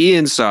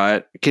 Ian saw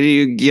it. Can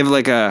you give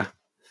like a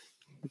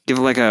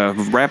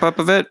wrap up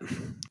of it?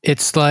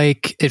 It's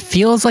like, it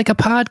feels like a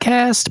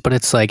podcast, but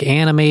it's like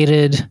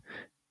animated.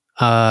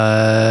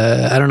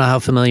 I don't know how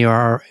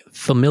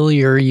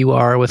familiar you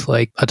are with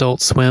like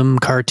Adult Swim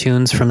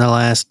cartoons from the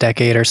last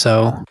decade or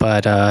so,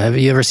 but have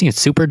you ever seen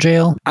Super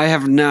Jail? I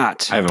have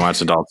not. I haven't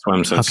watched Adult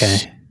Swim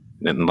since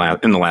in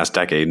the last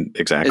decade,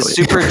 exactly. Is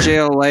Super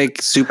Jail like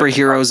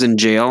superheroes in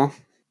jail?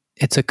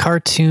 It's a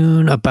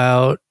cartoon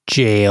about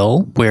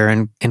jail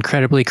where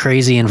incredibly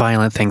crazy and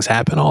violent things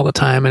happen all the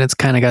time, and it's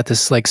kind of got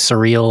this like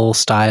surreal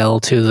style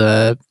to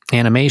the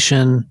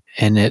animation,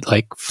 and it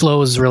like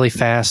flows really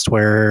fast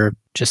where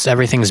just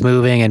everything's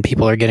moving and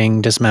people are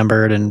getting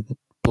dismembered and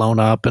blown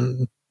up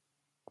and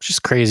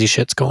just crazy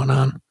shit's going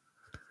on.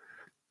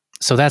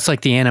 So that's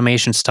like the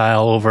animation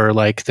style over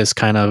like this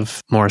kind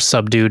of more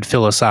subdued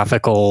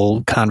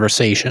philosophical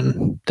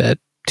conversation that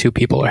two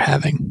people are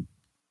having.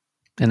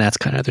 And that's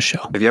kind of the show.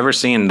 Have you ever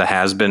seen The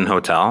Has Been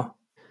Hotel?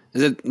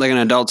 Is it like an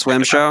Adult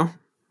Swim show?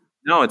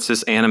 No, it's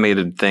this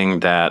animated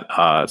thing that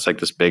it's like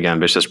this big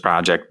ambitious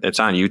project. It's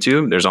on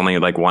YouTube. There's only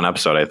like one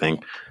episode, I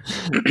think.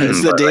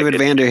 It's the David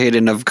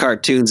Vanderhayden of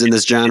cartoons in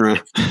this genre.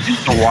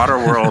 It's the water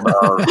world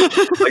of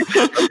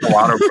the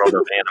water world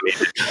of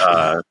animated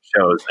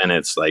shows, and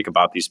it's like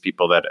about these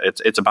people that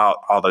it's about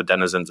all the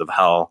denizens of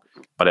hell,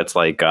 but it's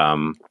like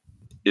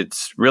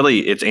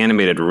it's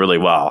animated really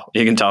well.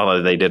 You can tell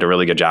that they did a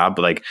really good job,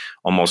 but like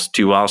almost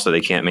too well, so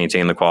they can't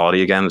maintain the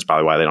quality again. That's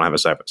probably why they don't have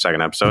a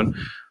second episode.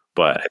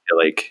 But I feel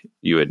like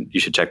you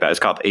should check that. It's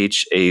called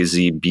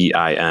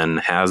HAZBIN,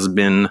 Has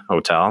Been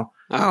Hotel.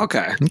 Oh,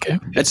 okay.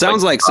 It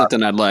sounds like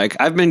something I'd like.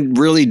 I've been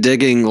really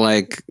digging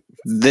like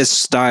this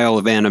style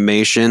of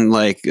animation.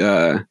 Like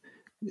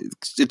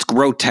it's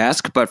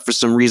grotesque, but for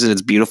some reason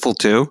it's beautiful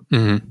too.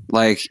 Mm-hmm.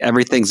 Like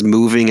everything's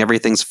moving,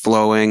 everything's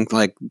flowing.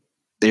 Like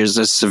there's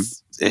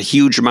a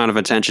huge amount of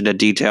attention to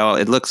detail.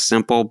 It looks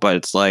simple, but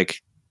it's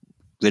like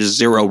there's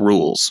zero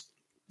rules.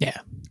 Yeah.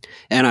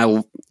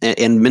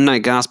 And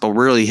Midnight Gospel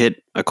really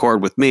hit a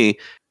chord with me,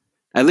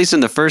 at least in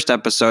the first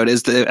episode.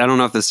 I don't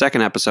know if the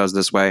second episode is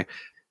this way.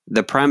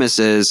 The premise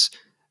is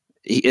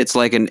it's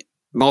like a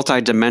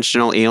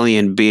multi-dimensional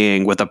alien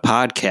being with a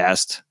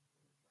podcast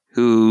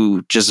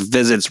who just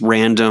visits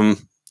random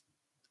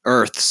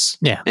Earths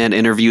and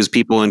interviews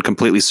people in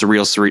completely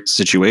surreal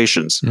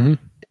situations.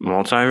 Mm-hmm.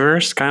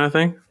 Multiverse kind of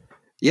thing?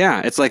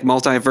 Yeah, it's like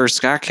multiverse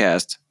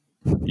Scottcast.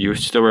 You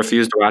still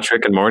refuse to watch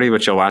Rick and Morty,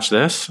 but you'll watch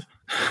this?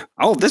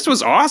 Oh, this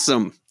was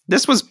awesome.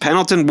 This was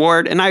Pendleton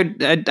Ward, and I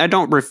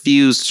don't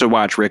refuse to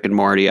watch Rick and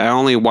Morty. I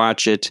only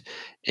watch it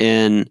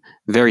in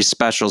very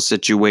special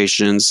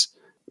situations.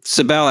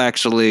 Sibel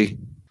actually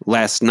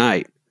last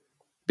night,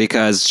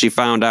 because she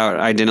found out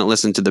I didn't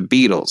listen to the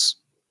Beatles.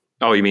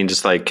 Oh, you mean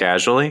just like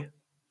casually?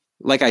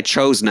 Like I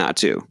chose not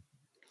to.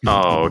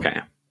 Oh, okay.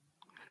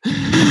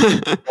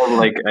 Well,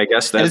 like I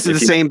guess that's the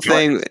same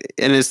thing,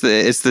 and it's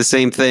the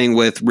same thing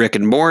with Rick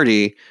and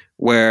Morty,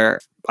 where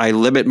I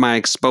limit my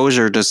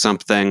exposure to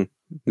something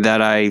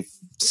that I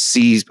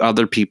see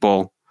other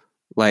people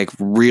like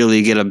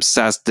really get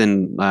obsessed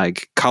and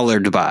like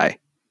colored by.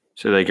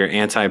 So like you're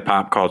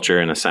anti-pop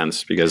culture in a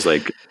sense, because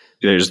like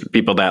there's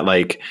people that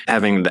like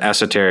having the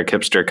esoteric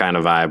hipster kind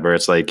of vibe where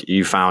it's like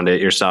you found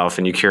it yourself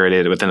and you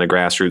curated it within the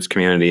grassroots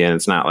community, and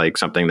it's not like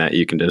something that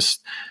you can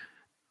just...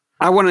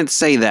 I wouldn't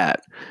say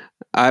that.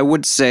 I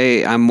would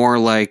say I'm more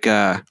like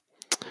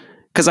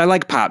because I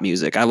like pop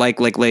music. I like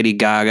Lady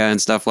Gaga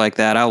and stuff like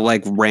that. I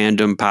like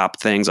random pop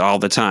things all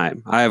the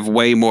time. I have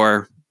way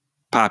more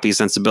poppy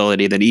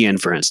sensibility than Ian,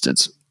 for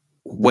instance.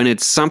 When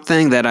it's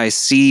something that I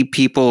see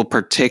people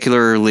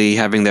particularly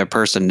having their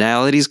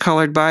personalities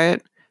colored by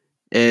it,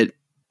 it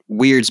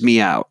weirds me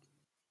out.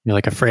 You're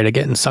like afraid of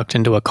getting sucked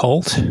into a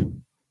cult?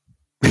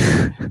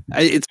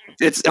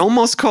 It's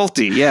almost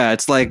culty. Yeah,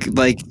 it's like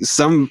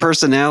some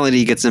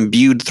personality gets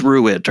imbued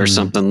through it or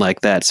something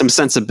like that. Some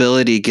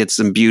sensibility gets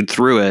imbued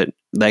through it.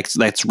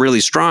 That's really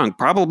strong,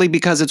 probably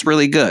because it's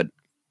really good.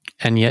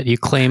 And yet you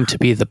claim to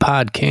be the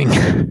pod king.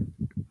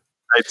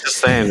 I'm just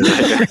saying.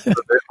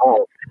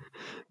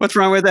 What's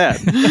wrong with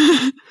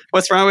that?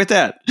 What's wrong with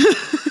that?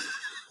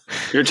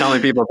 You're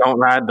telling people don't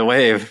ride the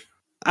wave.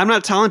 I'm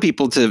not telling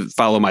people to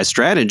follow my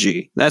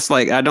strategy. That's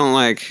like, I don't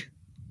like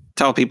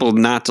tell people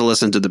not to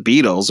listen to the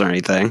Beatles or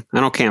anything.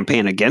 I don't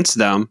campaign against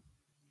them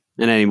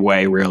in any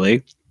way,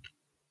 really.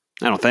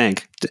 I don't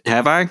think.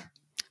 Have I?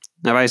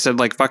 Have I said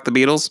like fuck the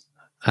Beatles?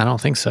 I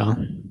don't think so.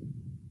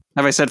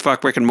 Have I said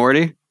fuck Rick and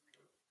Morty?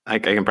 I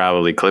can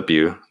probably clip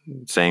you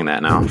saying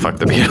that now. Fuck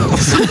the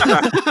Beatles.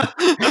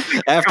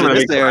 After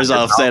this airs,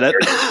 I'll say it.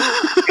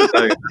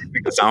 I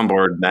think the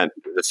soundboard that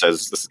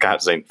says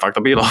Scott saying fuck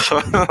the Beatles.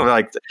 I'm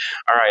like,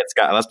 all right,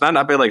 Scott, let's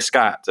not be like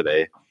Scott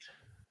today.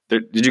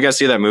 Did you guys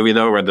see that movie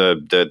though, where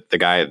the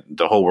guy,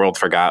 the whole world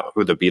forgot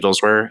who the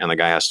Beatles were, and the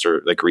guy has to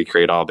like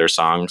recreate all their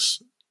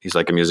songs? He's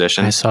like a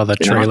musician. I saw the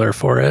trailer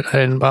for it. I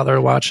didn't bother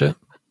to watch it.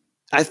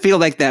 I feel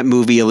like that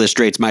movie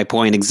illustrates my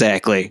point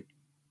exactly.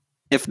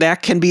 If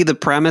that can be the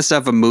premise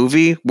of a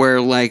movie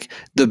where like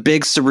the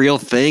big surreal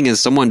thing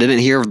is someone didn't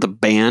hear of the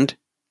band,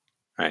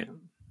 right?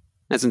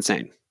 That's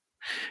insane.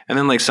 And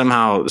then like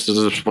somehow, this is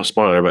a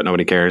spoiler, but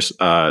nobody cares.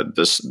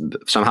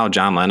 Somehow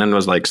John Lennon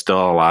was like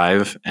still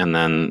alive, and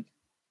then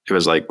it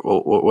was like,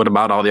 well, what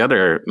about all the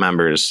other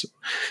members?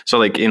 So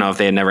like, you know, if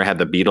they had never had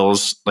the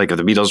Beatles, like if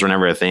the Beatles were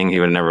never a thing, he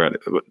would never,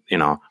 you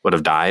know, would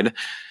have died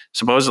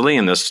supposedly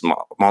in this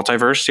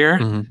multiverse here.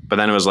 Mm-hmm. But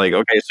then it was like,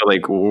 okay, so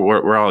like where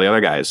are all the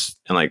other guys?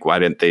 And like, why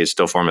didn't they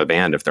still form a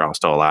band if they're all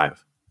still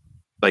alive?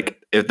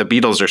 Like if the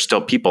Beatles are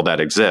still people that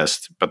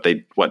exist, but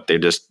they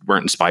just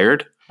weren't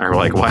inspired, or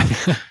like what?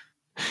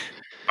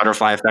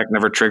 Butterfly effect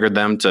never triggered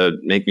them to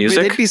make music.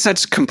 I mean, they'd be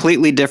such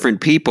completely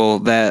different people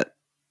that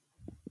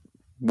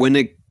when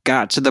it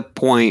got to the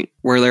point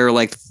where they're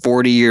like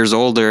 40 years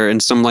older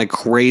and some like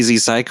crazy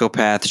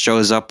psychopath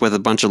shows up with a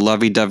bunch of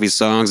lovey-dovey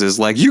songs, is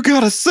like, you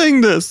gotta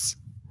sing this,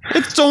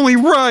 it's only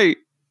right.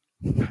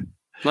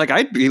 Like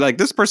I'd be like,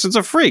 this person's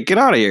a freak, get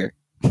out of here.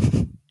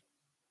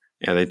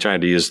 Yeah, they tried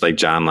to use like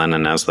John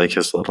Lennon as like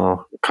his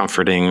little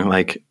comforting,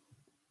 like,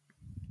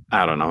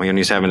 I don't know, when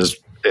he's having his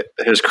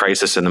his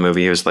crisis in the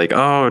movie. He was like,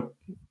 "Oh,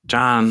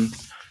 John,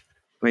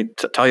 let me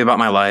tell you about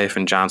my life."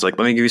 And John's like,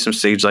 "Let me give you some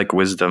sage-like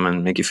wisdom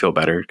and make you feel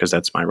better," because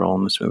that's my role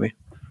in this movie.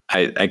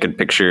 I could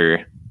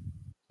picture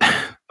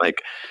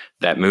like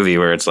that movie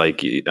where it's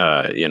like,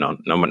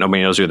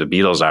 nobody knows who the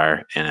Beatles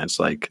are, and it's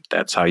like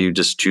that's how you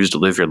just choose to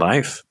live your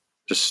life.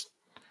 Just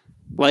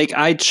like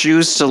I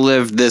choose to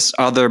live this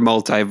other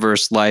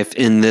multiverse life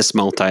in this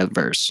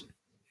multiverse.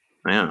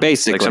 Yeah,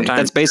 basically,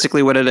 that's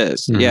basically what it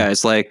is. Mm-hmm. Yeah,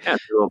 it's like it's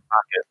a little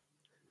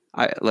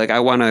pocket. I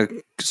want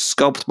to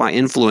sculpt my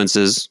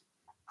influences.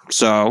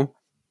 So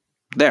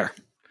there.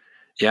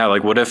 Yeah,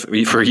 like what if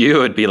for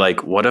you it'd be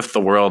like, what if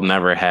the world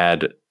never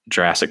had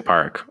Jurassic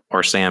Park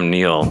or Sam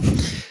Neill?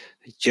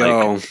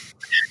 Yo.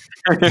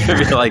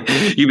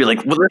 You'd be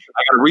like, well, listen,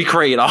 I gotta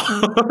recreate all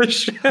this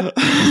shit.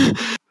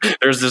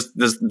 There's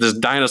this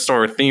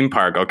dinosaur theme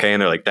park, okay,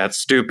 and they're like, that's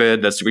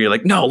stupid. That's you're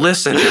like, no,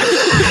 listen. You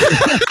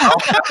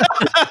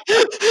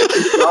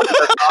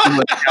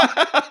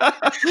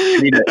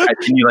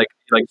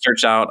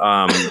search out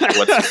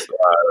what's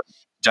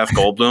Jeff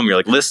Goldblum. You're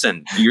like,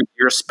 listen,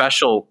 you're a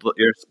special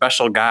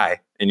guy,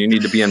 and you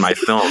need to be in my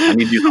film. I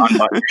need you to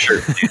unbutton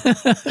your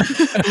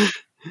shirt.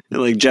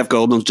 Like Jeff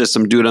Goldblum's just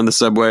some dude on the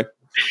subway.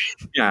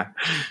 Yeah,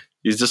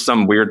 he's just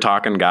some weird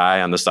talking guy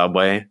on the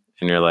subway,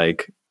 and you're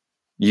like,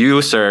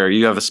 "You, sir,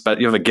 you have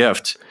a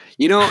gift."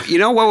 You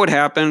know what would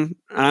happen?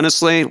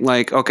 Honestly,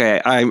 like,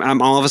 okay,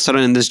 I'm all of a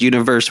sudden in this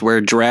universe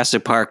where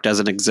Jurassic Park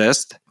doesn't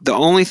exist. The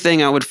only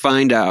thing I would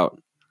find out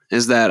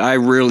is that I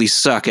really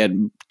suck at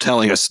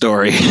telling a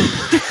story.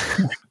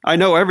 I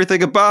know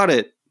everything about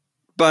it,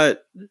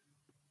 but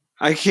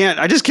I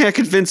just can't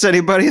convince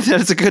anybody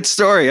that it's a good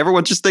story.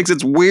 Everyone just thinks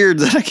it's weird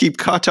that I keep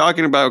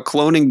talking about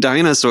cloning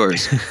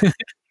dinosaurs.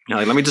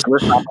 Like, let me just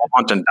list off a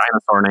bunch of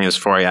dinosaur names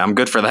for you. I'm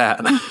good for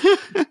that.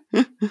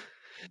 What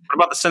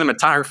about the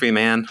cinematography,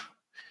 man?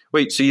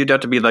 Wait, so you'd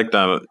have to be like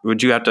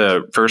would you have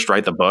to first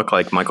write the book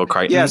like Michael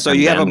Crichton? Yeah, so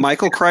you have a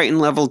Michael Crichton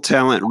level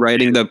talent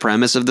writing the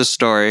premise of the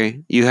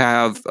story. You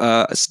have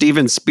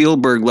Steven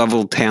Spielberg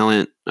level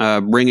talent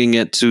bringing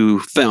it to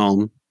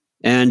film.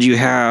 And you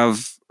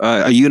have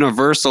a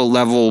Universal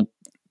level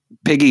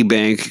piggy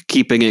bank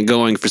keeping it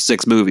going for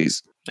 6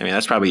 movies. I mean,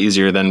 that's probably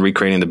easier than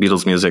recreating the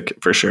Beatles music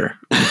for sure.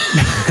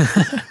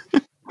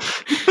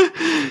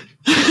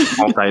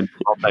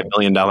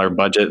 multi-million-dollar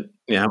budget.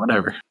 Yeah,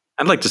 whatever.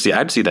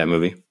 I'd see that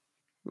movie.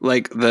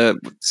 Like the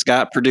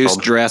Scott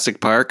produced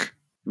Jurassic Park.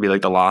 It'd be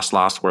like the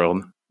Lost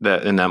World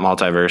that in that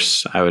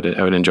multiverse. I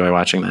would enjoy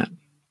watching that.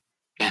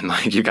 And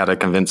like you got to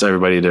convince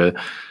everybody to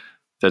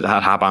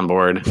hop on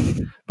board.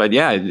 But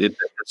yeah,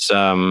 it's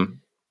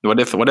what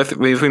if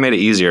we made it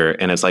easier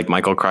and it's like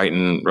Michael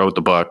Crichton wrote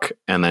the book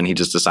and then he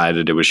just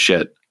decided it was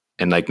shit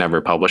and like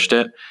never published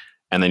it,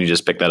 and then you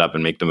just pick that up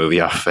and make the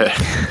movie off it.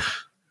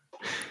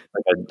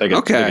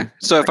 Okay,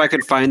 so if I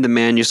could find the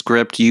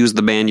manuscript, use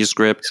the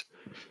manuscript.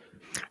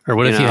 Or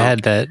what if you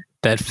had that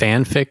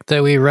fanfic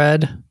that we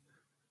read?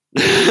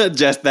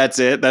 Just that's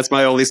it. That's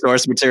my only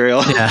source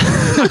material. Yeah,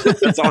 that's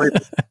the only thing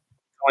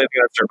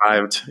that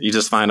survived. You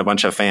just find a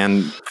bunch of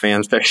fan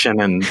fiction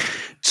and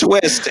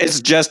twist.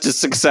 It's just as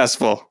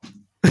successful.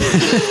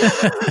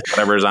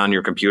 Whatever's on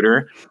your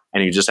computer,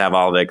 and you just have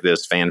all like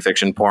this fan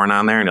fiction porn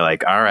on there, and you're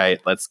like, all right,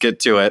 let's get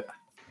to it.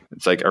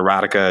 It's like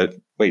erotica.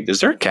 Wait, is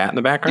there a cat in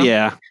the background?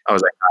 Yeah. I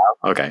was like,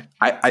 Kyle? Okay.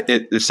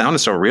 It sounded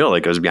so real,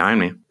 like it was behind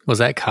me. Was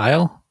that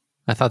Kyle?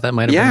 I thought that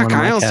might have been one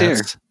Kyle's of my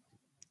cats. Here.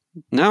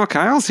 No,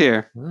 Kyle's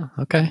here. Oh,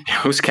 okay.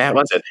 Whose cat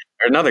was it?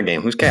 Or another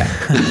game. Whose cat?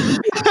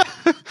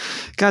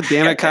 God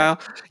damn it, Kyle.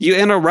 You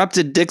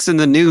interrupted Dicks in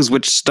the News,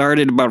 which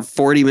started about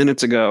 40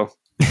 minutes ago.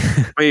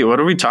 Wait,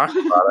 what are we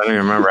talking about? I don't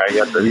even remember.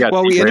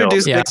 We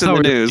introduced Dicks in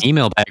the News.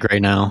 Email bag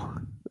right now.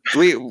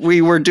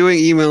 We were doing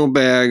email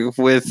bag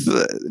with,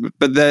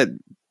 but that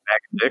bag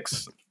of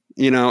dicks.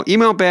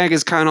 Email bag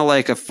is kind of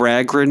like a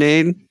frag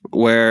grenade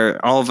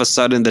where all of a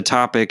sudden the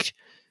topic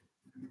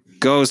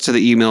goes to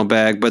the email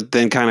bag, but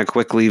then kind of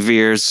quickly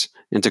veers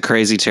into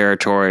crazy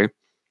territory.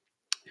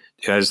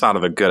 Dude, I just thought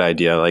of a good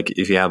idea. Like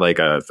if you had like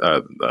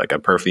a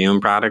perfume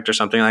product or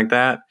something like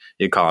that,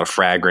 you'd call it a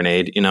frag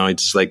grenade.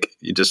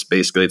 It's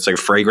basically it's like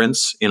a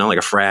fragrance, like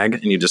a frag,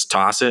 and you just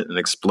toss it and it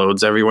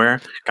explodes everywhere,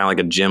 kind of like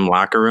a gym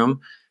locker room.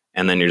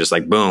 And then you're just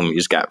like, boom, you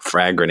just got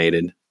frag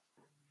grenaded.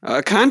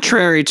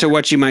 Contrary to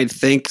what you might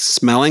think,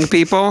 smelling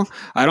people,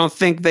 I don't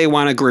think they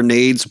want a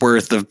grenade's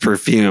worth of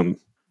perfume.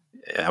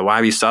 Yeah,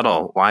 why be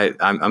subtle? Why?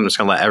 I'm just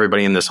gonna let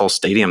everybody in this whole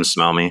stadium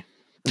smell me.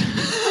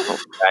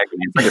 It's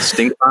like a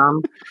stink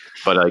bomb,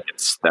 but like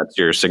that's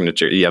your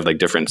signature. You have like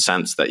different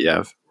scents that you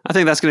have. I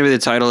think that's gonna be the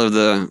title of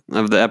the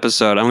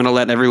episode. I'm gonna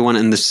let everyone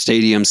in the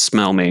stadium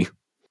smell me.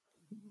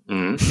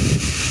 Mm-hmm.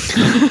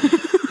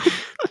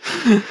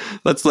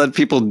 Let's let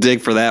people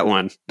dig for that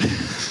one.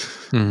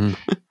 Mm-hmm.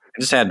 I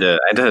just had to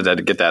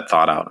get that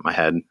thought out of my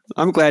head.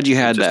 I'm glad you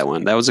had that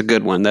one. That was a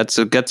good one.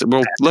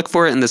 We'll look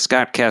for it in the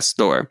Scottcast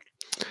store.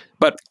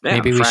 But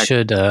maybe we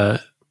should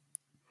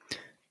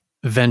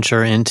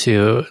venture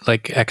into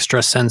like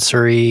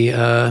extrasensory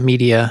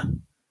media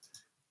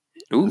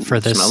Ooh, for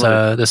this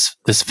Smell-o-vision.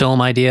 this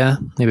film idea.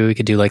 Maybe we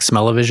could do like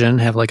Smell-o-vision,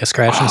 have like a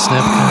scratch and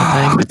sniff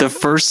kind of thing. The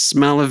first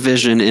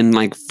Smell-o-vision in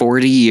like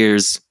 40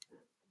 years.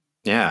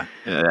 Yeah.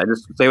 I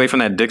just stay away from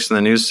that Dicks in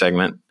the News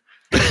segment.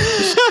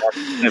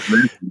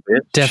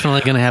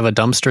 Definitely going to have a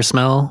dumpster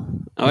smell.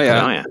 Oh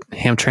yeah. Oh, yeah.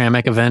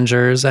 Hamtramck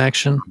Avengers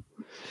action.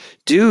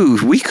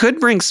 Dude, we could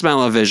bring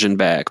Smell-o-vision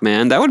back,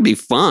 man. That would be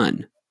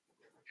fun.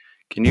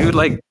 Can you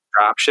like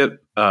drop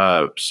ship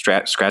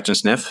scratch and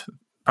sniff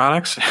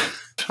products?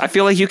 I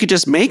feel like you could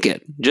just make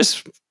it.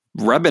 Just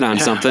rub it on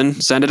something,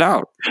 send it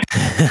out.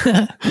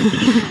 Get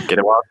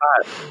it while it's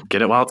hot.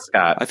 Get it while it's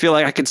hot. I feel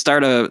like I could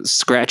start a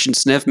scratch and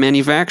sniff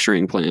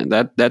manufacturing plant.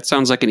 That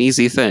sounds like an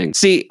easy thing.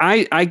 See,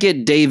 I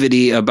get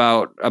David-y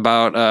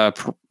about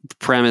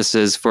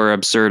premises for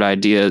absurd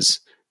ideas.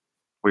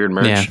 Weird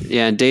merch.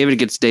 Yeah, David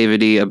gets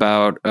David-y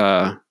about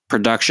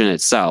production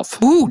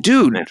itself. Ooh,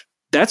 dude,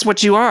 that's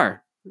what you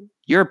are.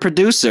 You're a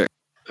producer.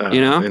 In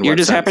You what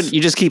sense?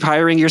 you just keep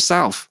hiring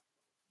yourself.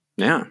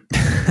 Yeah.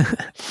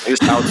 I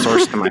just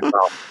outsource to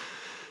myself.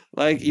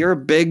 Like you're a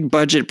big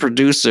budget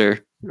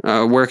producer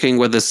working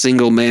with a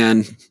single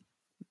man's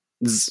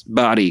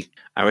body.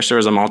 I wish there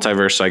was a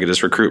multiverse so I could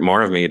just recruit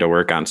more of me to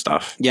work on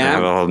stuff. Yeah. I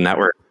have a whole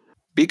network.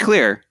 Be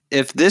clear.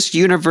 If this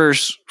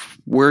universe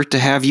were to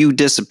have you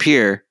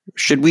disappear,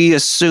 should we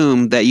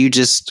assume that you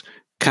just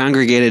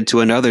congregated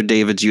to another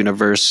David's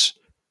universe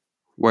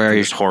where I'm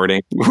you're just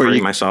hoarding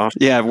myself.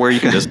 Yeah, where you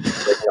can Just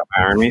building up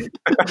my army.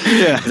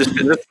 yeah. just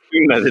assume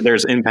that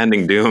there's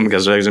impending doom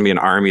because there's going to be an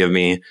army of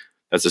me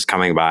that's just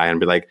coming by and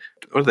be like,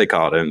 what do they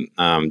call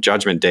it?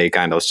 Judgment Day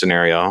kind of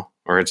scenario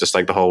where it's just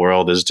like the whole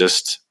world is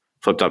just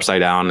flipped upside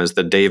down as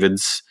the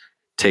Davids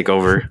take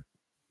over.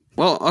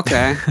 Well,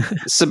 okay.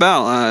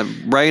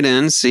 Sibel, write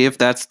in, see if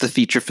that's the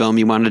feature film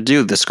you want to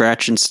do. The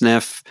scratch and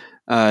sniff,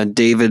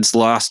 David's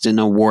lost in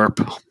a warp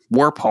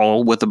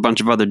hole with a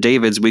bunch of other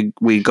Davids.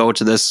 We go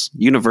to this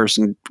universe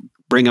and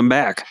bring them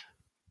back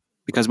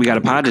because we got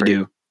a pod to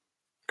do.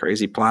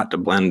 Crazy plot to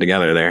blend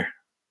together there.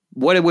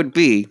 What it would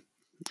be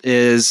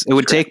is it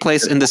would take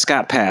place in the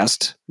Scott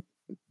past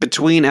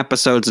between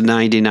episodes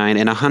 99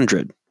 and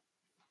 100.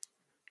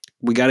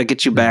 We got to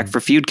get you back for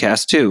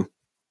Feudcast too.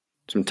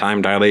 Some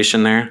time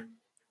dilation there.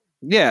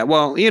 Yeah,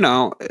 well,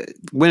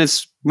 when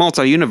it's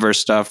multi-universe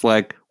stuff,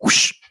 like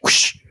whoosh,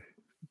 whoosh,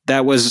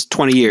 that was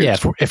 20 years. Yeah,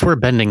 if we're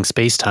bending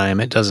space-time,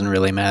 it doesn't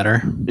really matter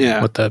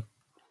what the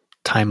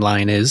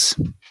timeline is.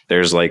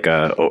 There's like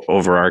a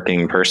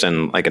overarching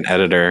person, like an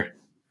editor,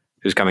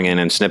 who's coming in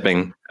and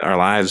snipping our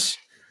lives,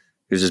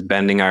 who's just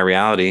bending our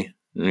reality.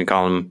 And we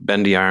call him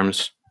Bendy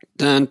Arms.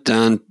 Dun,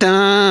 dun,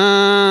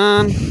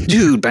 dun.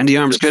 Dude, Bendy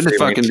Arms couldn't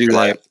fucking do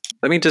that.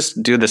 Let me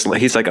just do this.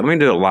 He's like, let me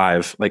do it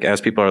live. Like as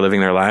people are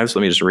living their lives,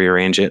 let me just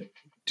rearrange it.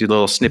 Do a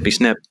little snippy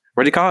snip.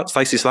 What do you call it?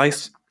 Slicey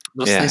slice?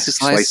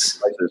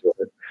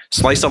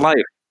 Slice of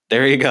life.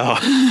 There you go.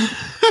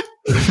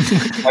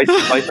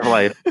 slice of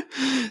life.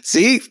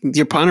 See?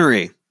 Your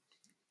punnery.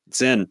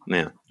 It's in.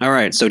 Yeah. All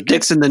right. So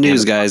Dicks in the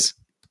News, guys.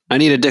 I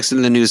need a Dicks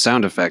in the News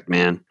sound effect,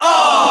 man.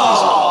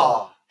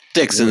 Oh!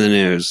 Dicks in the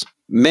News.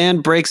 Man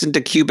breaks into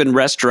Cuban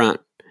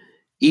restaurant,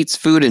 eats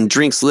food and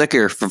drinks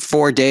liquor for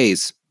 4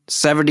 days.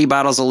 70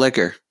 bottles of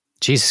liquor.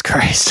 Jesus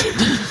Christ.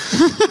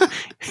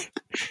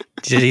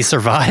 Did he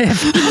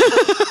survive?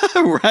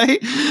 Right?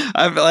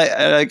 I'm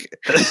like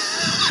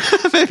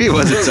maybe it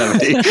wasn't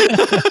 70.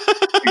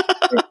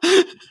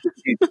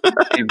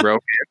 He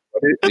broke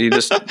it. He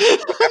just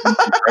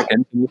broke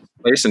into this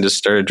place and just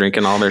started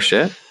drinking all their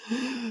shit.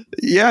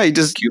 Yeah, he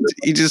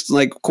just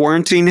like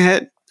quarantine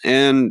hit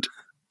and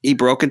he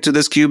broke into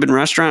this Cuban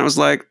restaurant. It was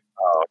like,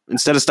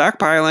 instead of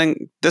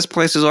stockpiling, this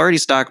place is already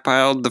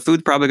stockpiled. The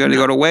food's probably going to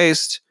go to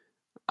waste.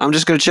 I'm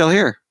just going to chill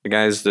here. The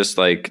guy's just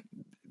like,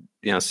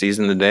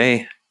 seizing the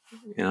day,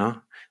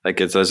 like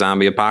it's a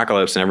zombie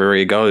apocalypse and everywhere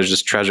you go, there's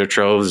just treasure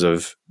troves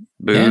of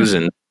booze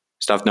and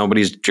stuff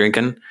nobody's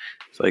drinking.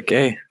 It's like,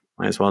 hey,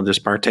 might as well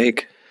just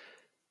partake.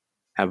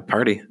 Have a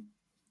party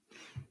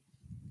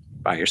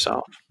by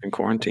yourself in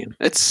quarantine.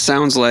 It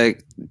sounds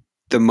like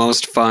the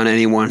most fun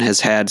anyone has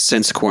had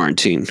since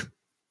quarantine.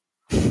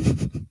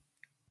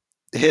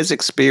 His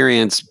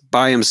experience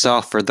by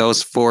himself for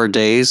those 4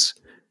 days.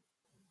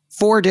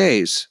 4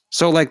 days.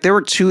 So like there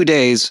were 2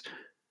 days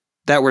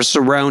that were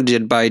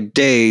surrounded by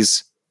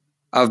days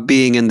of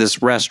being in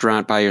this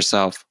restaurant by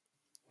yourself.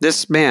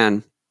 This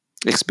man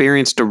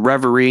experienced a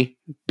reverie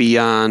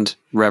beyond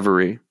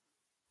reverie.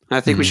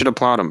 I think we should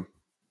applaud him.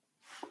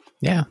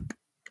 Yeah.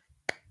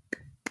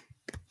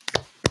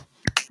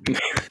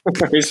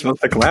 Are you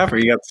supposed to clap or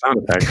you got the sound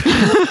effect?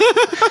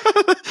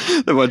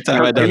 The one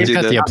time I don't You've do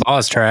got that. the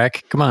applause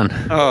track. Come on.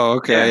 Oh,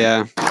 okay,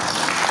 yeah.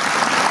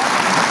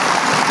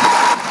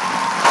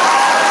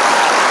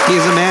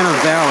 He's a man of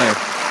valor.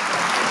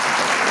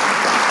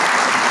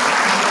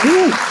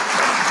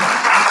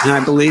 And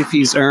I believe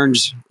he's earned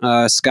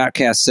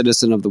Scottcast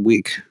Citizen of the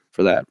Week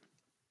for that.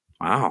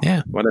 Wow.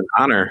 Yeah. What an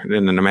honor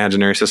in an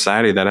imaginary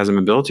society that hasn't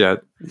been built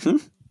yet. Mm-hmm.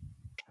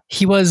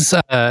 He was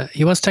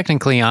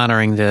technically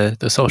honoring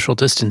the social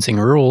distancing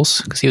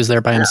rules because he was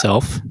there by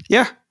himself.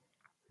 Yeah.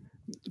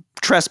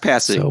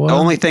 Trespassing. So, the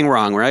only thing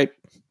wrong, right?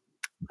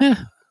 Yeah,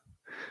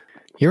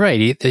 you're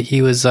right.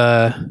 He was.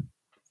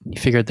 He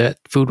figured that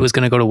food was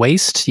going to go to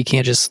waste. You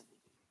can't just,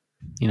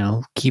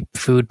 keep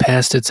food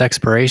past its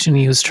expiration.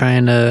 He was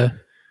trying to,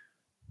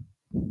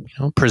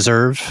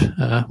 preserve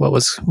what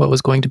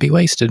was going to be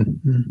wasted.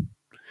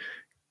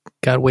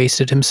 Got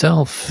wasted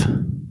himself.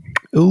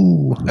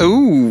 Ooh.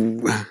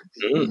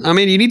 I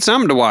mean, you need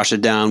something to wash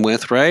it down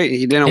with, right?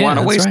 You didn't want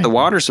to waste the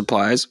water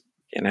supplies.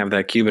 Can't have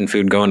that Cuban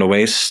food going to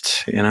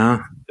waste,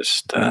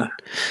 Just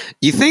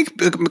you think,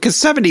 because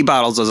 70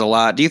 bottles is a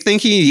lot. Do you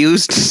think he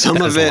used some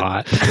of it?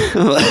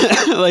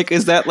 Like,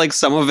 is that like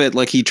some of it?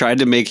 Like he tried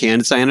to make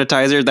hand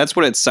sanitizer. That's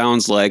what it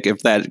sounds like.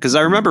 Because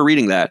I remember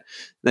reading that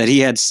he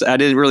had. I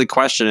didn't really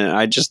question it.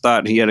 I just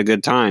thought he had a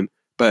good time.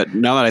 But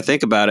now that I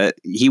think about it,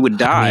 he would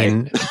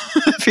die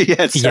if he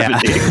had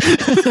 70.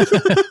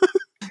 Yeah.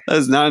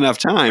 That's not enough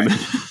time.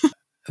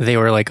 They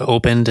were like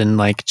opened and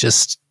like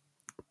just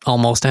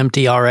almost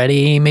empty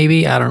already.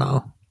 Maybe, I don't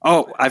know.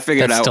 Oh, I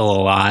figured That's out. Still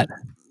a lot.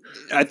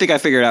 I think I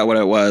figured out what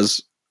it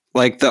was.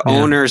 Like the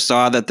owner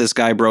saw that this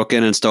guy broke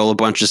in and stole a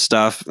bunch of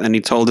stuff, and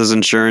he told his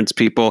insurance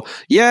people,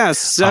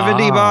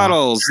 70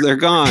 bottles, they're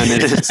gone.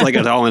 And it's like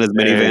it's all in his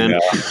minivan.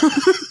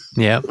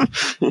 Yep.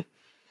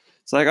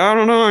 It's like, I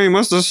don't know, he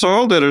must have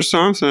sold it or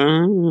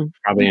something.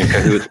 Probably in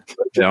cahoots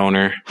with the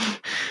owner.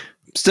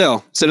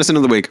 Still, citizen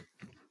of the week.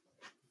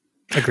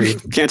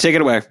 Agreed. Can't take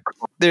it away.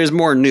 There's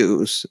more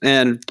news,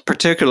 and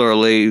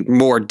particularly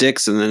more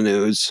dicks in the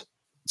news.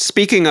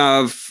 Speaking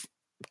of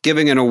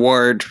giving an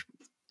award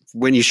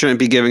when you shouldn't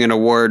be giving an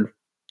award,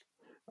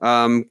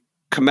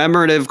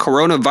 commemorative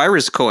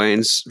coronavirus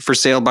coins for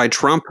sale by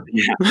Trump on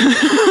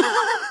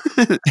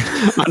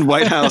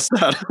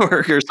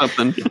whitehouse.org or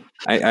something.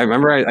 I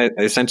remember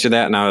I sent you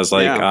that, and I was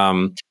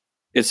like,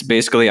 it's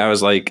basically, I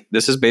was like,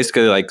 this is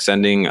basically like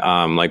sending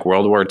like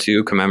World War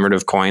II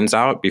commemorative coins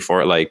out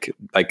before like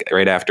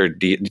right after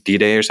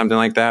D-Day or something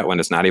like that, when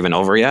it's not even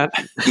over yet.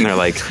 And they're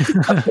like,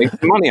 make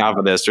some money off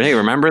of this. Hey,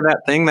 remember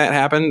that thing that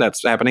happened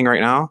that's happening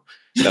right now?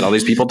 That all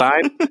these people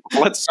died?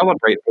 Let's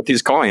celebrate with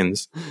these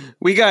coins.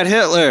 We got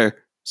Hitler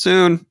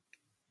soon.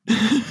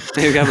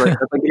 You got like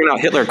giving out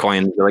Hitler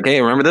coins. You're like,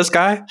 hey, remember this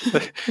guy?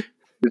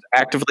 Who's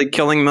actively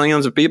killing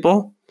millions of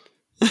people?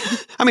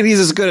 I mean, he's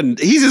as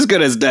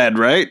good as dead,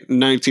 right?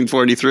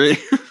 1943.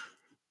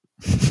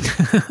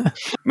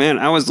 Man,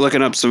 I was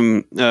looking up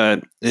some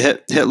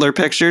Hitler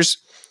pictures.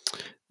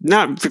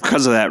 Not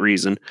because of that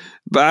reason,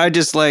 but I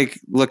just like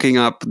looking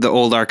up the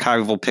old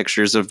archival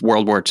pictures of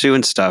World War II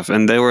and stuff.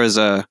 And there was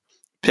a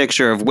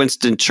picture of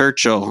Winston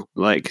Churchill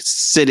like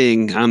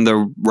sitting on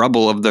the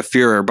rubble of the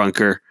Führer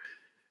bunker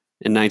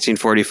in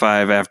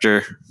 1945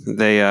 after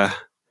they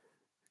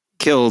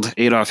killed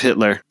Adolf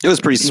Hitler. It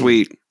was pretty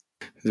sweet.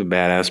 It's a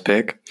badass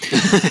pick.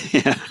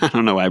 Yeah, I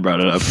don't know why I brought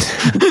it up.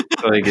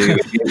 So like you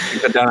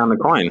put that on the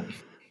coin.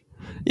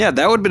 Yeah,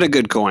 that would have been a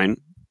good coin.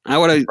 I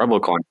would have Rebel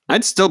coin.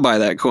 I'd still buy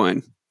that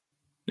coin.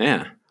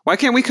 Yeah. Why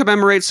can't we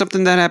commemorate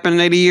something that happened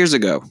 80 years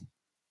ago?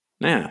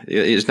 Yeah,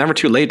 it's never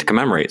too late to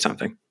commemorate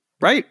something.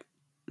 Right.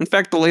 In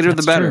fact, the later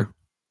the better. True.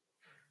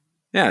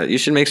 Yeah, you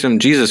should make some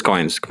Jesus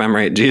coins to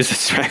commemorate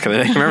Jesus back in the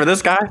day. Remember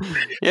this guy?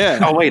 Yeah.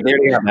 Oh, wait, they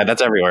already have that.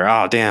 That's everywhere.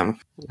 Oh, damn.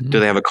 Do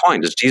they have a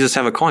coin? Does Jesus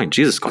have a coin?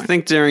 Jesus coin. I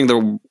think during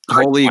the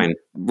Holy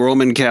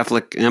Roman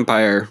Catholic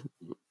Empire,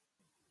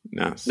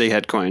 they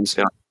had coins.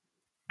 Yeah.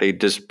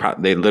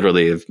 They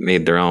literally have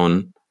made their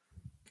own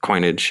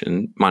coinage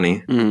and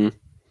money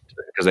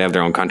because they have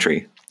their own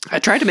country. I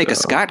tried to make a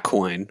Scott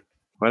coin.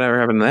 Whatever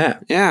happened to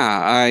that? Yeah,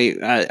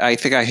 I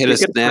think I hit a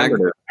snag.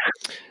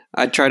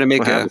 I tried to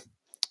make a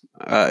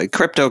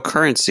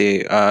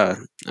cryptocurrency.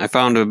 I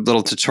found a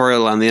little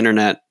tutorial on the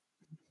internet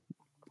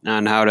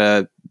on how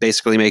to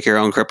basically make your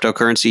own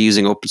cryptocurrency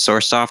using open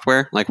source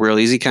software, like real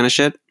easy kind of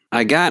shit.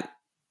 I got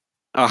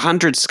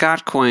 100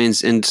 Scott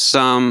coins in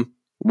some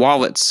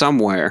wallet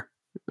somewhere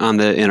on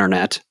the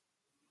internet,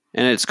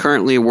 and it's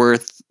currently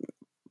worth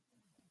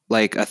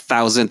like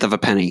 1,000th of a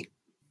penny.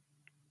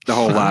 The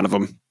whole lot of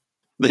them.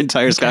 The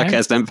entire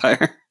Scottcast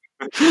empire.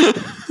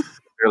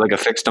 They're like a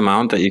fixed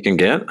amount that you can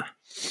get.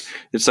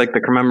 It's like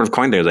the commemorative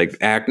coin there. Like,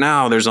 act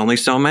now. There's only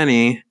so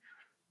many.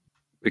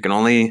 You can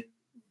only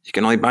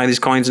buy these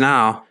coins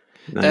now.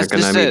 That's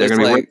they're gonna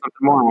be worth something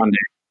more one day.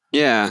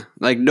 Yeah,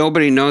 like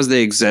nobody knows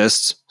they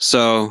exist,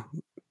 so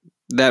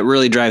that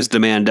really drives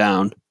demand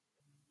down.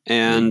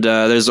 And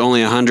there's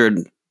only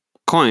 100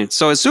 coins.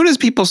 So as soon as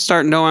people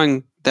start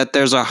knowing that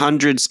there's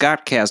 100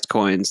 Scottcast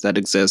coins that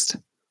exist,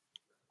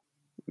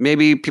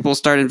 maybe people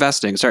start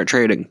investing, start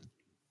trading.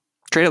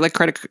 Trade it like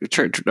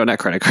not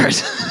credit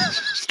cards.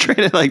 Trade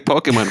it like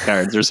Pokemon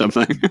cards or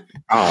something.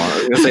 Oh, I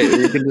was gonna say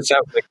you could just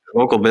have like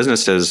local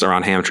businesses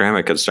around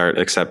Hamtramck could start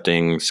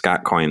accepting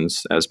Scott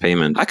coins as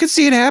payment. I could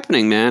see it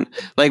happening, man.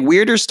 Like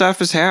weirder stuff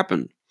has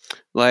happened.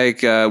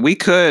 Like we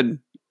could,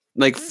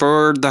 like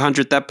for the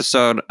 100th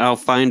episode, I'll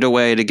find a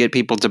way to get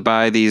people to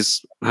buy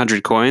these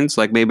 100 coins.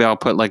 Like maybe I'll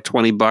put like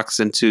 $20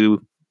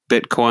 into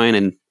Bitcoin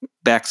and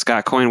back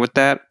Scott coin with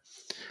that.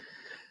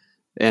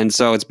 And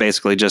so it's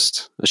basically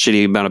just a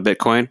shitty amount of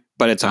Bitcoin.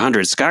 but it's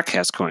 100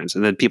 Scottcast coins,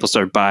 and then people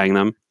start buying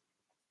them.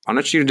 Why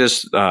don't you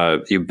just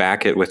you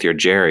back it with your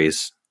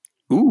Jerry's?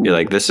 Ooh. You're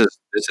like, this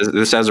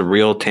has a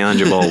real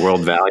tangible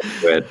world value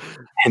to it.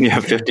 And you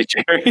have 50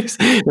 Jerry's.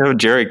 You have a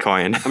Jerry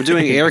coin. I'm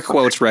doing air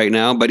quotes right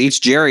now, but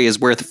each Jerry is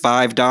worth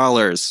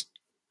 $5.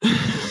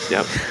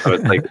 Yep. So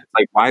it's like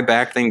why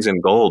back things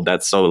in gold?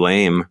 That's so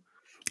lame.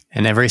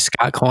 And every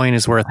Scott coin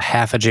is worth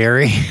half a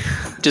Jerry.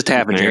 Just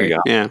half a Jerry.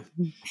 Yeah.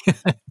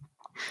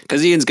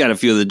 Because Ian's got a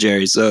few of the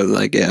Jerrys, so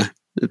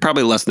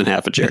probably less than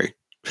half a Jerry.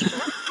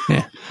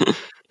 Yeah.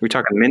 We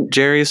talking mint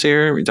Jerry's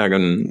here? We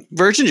talking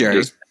Virgin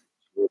Jerry's.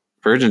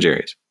 Virgin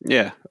Jerry's.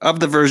 Yeah. Of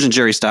the Virgin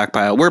Jerry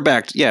stockpile. We're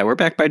backed. Yeah, we're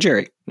backed by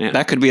Jerry. Yeah.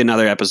 That could be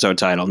another episode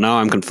title. No,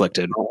 I'm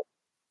conflicted.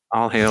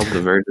 All hail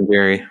the Virgin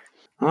Jerry.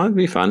 Oh, it'd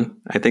be fun.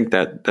 I think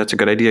that's a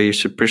good idea. You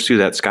should pursue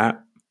that,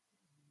 Scott.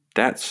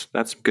 That's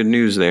good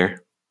news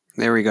there.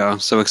 There we go.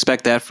 So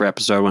expect that for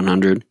episode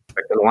 100.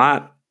 Expecting a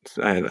lot.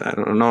 I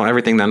don't know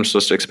everything that I'm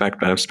supposed to expect,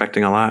 but I'm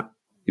expecting a lot.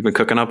 You've been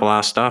cooking up a lot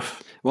of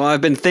stuff. Well,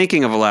 I've been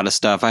thinking of a lot of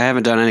stuff. I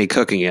haven't done any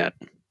cooking yet.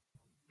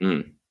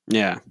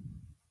 Yeah.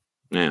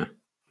 Yeah.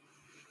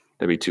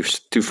 That'd be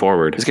too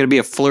forward. It's going to be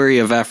a flurry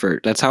of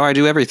effort. That's how I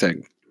do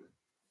everything.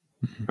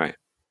 Right.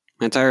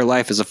 My entire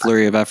life is a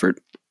flurry of effort.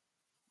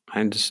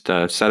 I just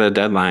set a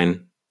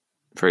deadline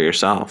for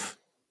yourself,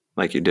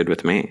 like you did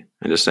with me,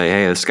 and just say,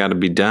 "Hey, it's got to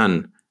be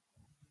done.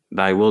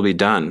 Thy will be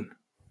done."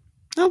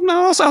 No,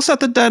 I'll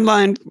set the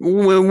deadline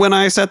when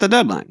I set the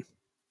deadline.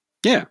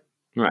 Yeah.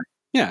 Right.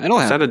 Yeah, it'll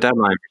happen. Set a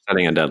deadline for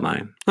setting a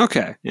deadline.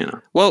 Okay. You know.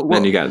 Well,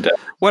 then you got a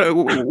deadline.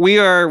 What we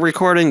are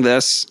recording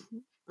this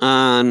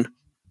on.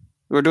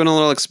 We're doing a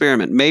little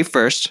experiment. May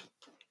 1st.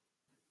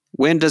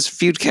 When does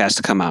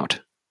Feudcast come out?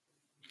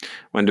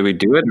 When do we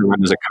do it, or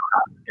when does it come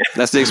out?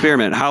 That's the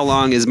experiment. How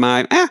long is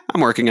my...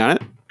 I'm working on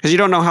it. Because you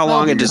don't know how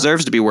long it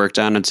deserves to be worked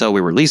on until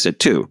we release it,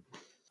 too.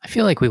 I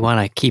feel like we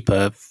want to keep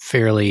a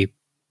fairly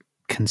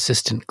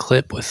consistent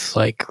clip with,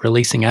 like,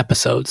 releasing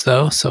episodes,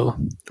 though. So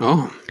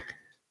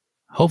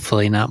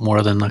hopefully not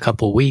more than a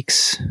couple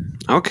weeks.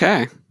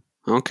 Okay.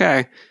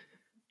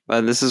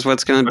 But this is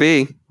what's going to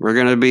be. We're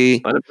going to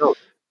be... Let it build.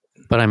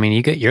 But I mean,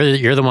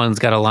 you're the one that's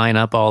got to line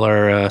up all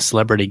our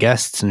celebrity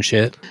guests and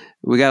shit.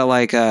 We got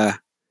like a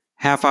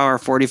half hour,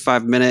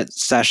 45-minute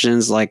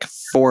sessions, like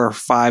 4 or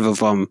 5 of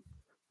them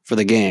for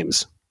the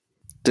games.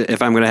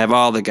 If I'm going to have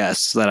all the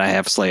guests that I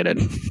have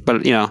slated,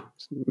 but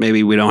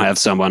maybe we don't have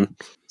someone.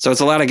 So it's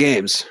a lot of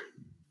games.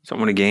 So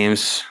many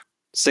games.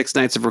 6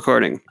 nights of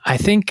recording. I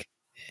think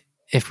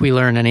if we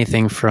learn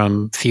anything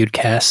from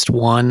Feudcast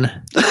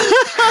 1,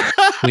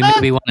 we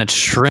maybe want to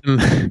trim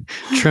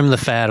the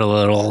fat a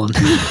little and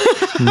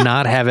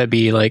not have it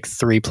be like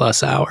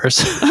 3+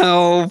 hours.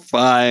 Oh,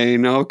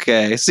 fine.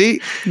 Okay.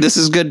 See, this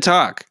is good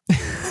talk.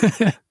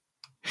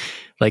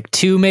 Like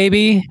 2,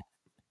 maybe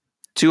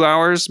 2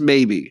 hours,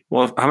 maybe.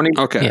 Well, how many?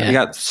 Okay. Yeah. You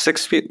got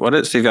 6 feet. What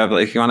is, if you have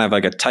if you want to have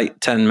like a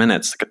tight 10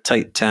 minutes, like a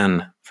tight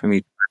 10 for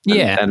me.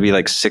 Yeah. That'd be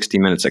like 60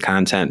 minutes of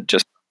content.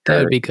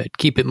 That would be good.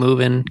 Keep it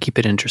moving. Keep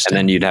it interesting. And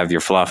then you'd have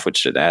your fluff, which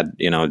should add,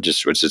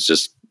 which is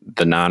just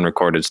the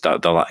non-recorded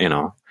stuff.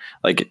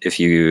 Like if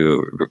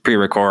you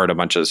pre-record a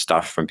bunch of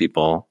stuff from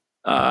people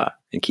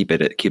and keep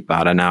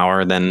about an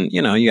hour, then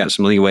you got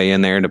some leeway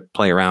in there to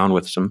play around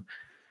with some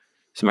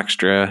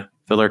extra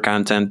filler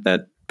content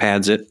that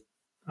pads it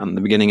on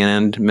the beginning and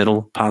end,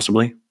 middle,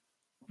 possibly.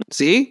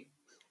 See,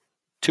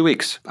 2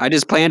 weeks. I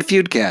just planned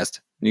Feudcast.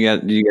 You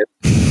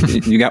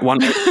got 1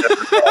 week.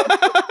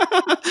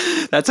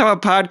 That's how a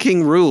Pod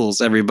King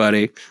rules,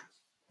 everybody.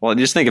 Well,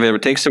 just think of it.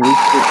 It takes a week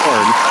to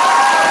record.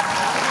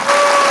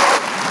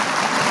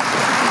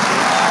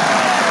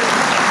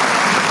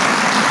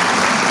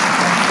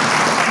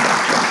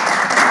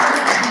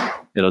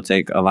 It'll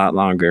take a lot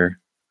longer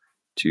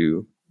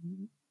to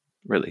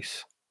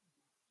release.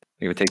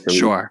 It would take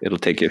It'll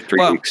take you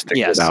 3 weeks to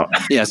get it out.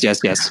 Yes.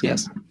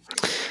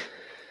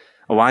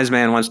 A wise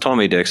man once told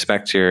me to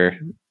expect your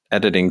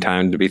editing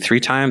time to be 3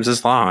 times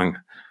as long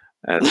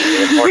as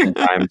the recording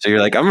time. So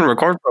you're like, I'm going to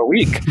record for a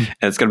week, and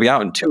it's going to be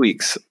out in 2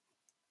 weeks.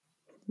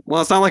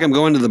 Well, it's not like I'm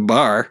going to the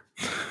bar.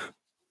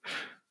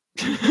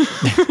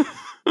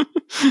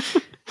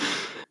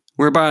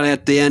 We're about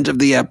at the end of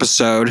the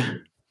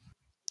episode.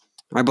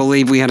 I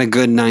believe we had a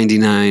good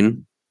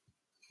 99.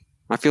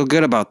 I feel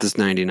good about this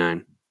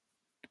 99.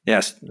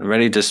 Yes, I'm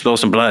ready to spill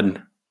some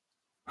blood.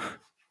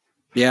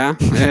 Yeah?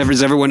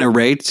 Is everyone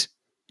irate?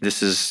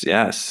 This is,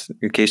 yes,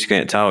 in case you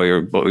can't tell,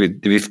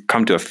 we've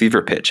come to a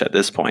fever pitch at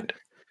this point.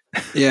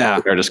 Yeah.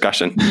 Our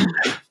discussion.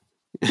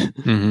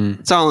 Mm-hmm.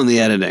 It's all in the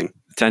editing.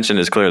 The tension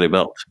is clearly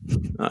built.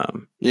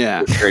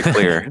 Yeah. Very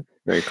clear.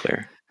 Very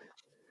clear.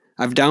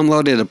 I've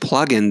downloaded a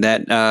plugin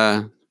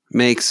that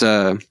makes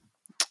a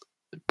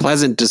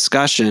pleasant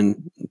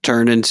discussion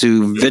turn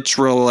into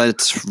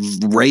vitriolate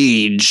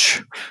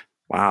rage.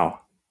 Wow.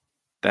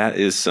 That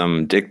is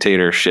some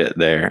dictator shit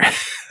there.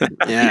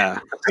 Yeah.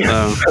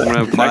 So I'm going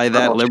to apply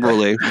that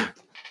liberally.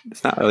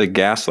 It's not really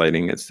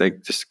gaslighting. It's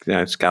like just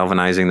it's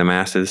galvanizing the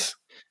masses.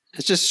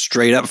 It's just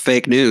straight up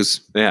fake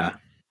news. Yeah.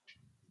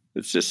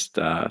 It's just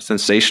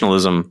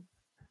sensationalism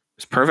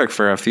It's perfect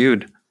for a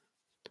feud.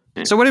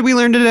 So what did we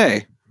learn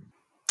today?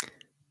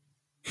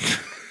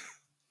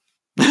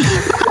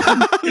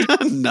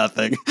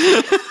 Nothing.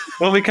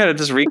 Well, we kind of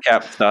just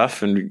recap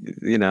stuff, and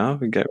we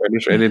get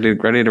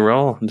ready to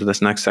roll into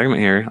this next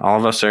segment here. All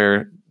of us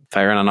are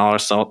firing on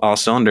all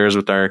cylinders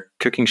with our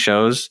cooking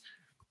shows.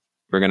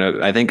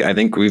 I think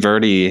we're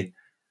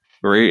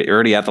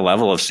already at the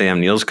level of Sam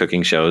Neill's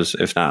cooking shows,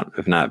 if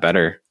not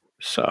better.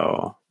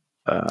 So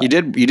you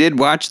did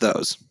watch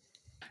those,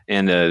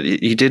 and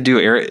he did do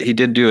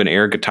an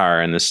air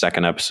guitar in the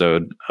second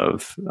episode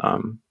of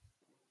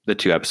the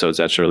 2 episodes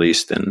that's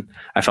released, and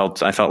I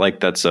felt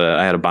like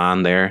I had a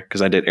bond there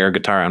because I did air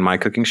guitar on my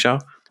cooking show.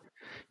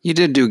 You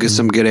did do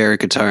some good air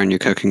guitar in your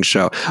cooking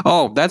show.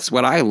 Oh, that's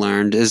what I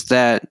learned is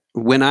that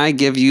when I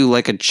give you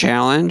like a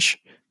challenge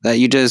that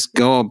you just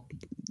go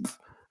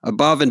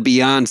above and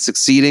beyond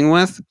succeeding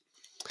with,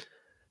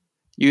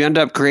 you end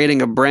up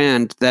creating a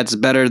brand that's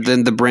better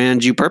than the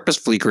brand you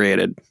purposefully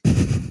created.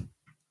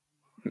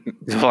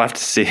 We'll have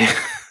to see.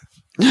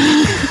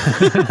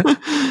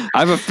 I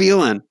have a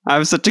feeling. I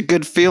have such a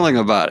good feeling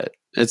about it.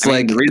 It's the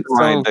reason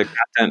why the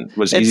content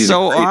was easy. It's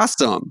so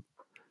awesome.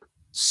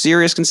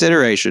 Serious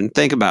consideration.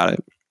 Think about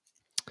it.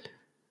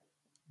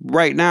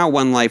 Right now,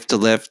 One Life to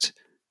Lift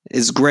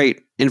is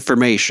great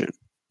information.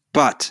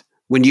 But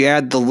when you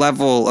add the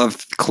level of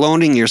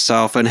cloning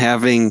yourself and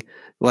having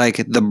like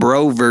the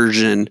bro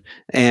version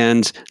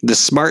and the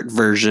smart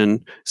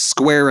version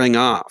squaring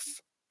off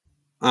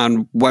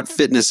on what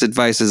fitness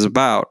advice is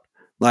about,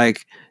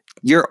 like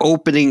you're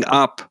opening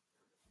up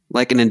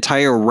like an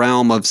entire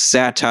realm of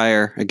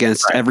satire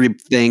against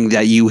everything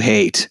that you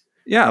hate.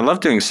 Yeah, I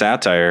love doing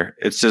satire.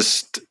 It's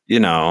just,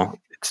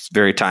 it's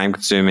very time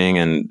consuming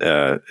and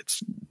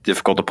it's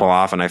difficult to pull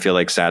off. And I feel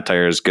like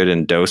satire is good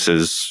in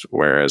doses,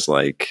 whereas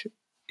like,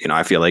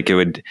 I feel like it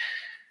would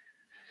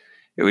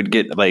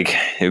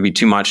be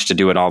too much to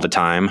do it all the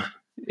time.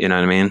 You know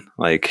what I mean?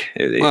 Like,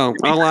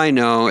 all I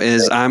know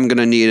is I'm going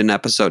to need an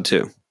episode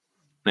 2.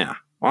 Yeah.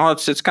 Well,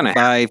 it's going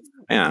to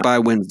by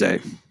Wednesday.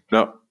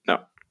 No.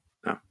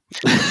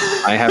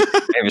 I have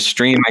a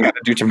stream I got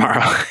to do tomorrow.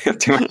 I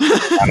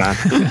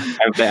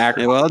have the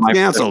actual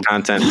canceled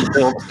content.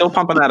 Still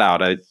pumping that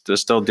out. I'm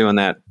still doing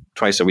that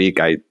twice a week.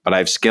 But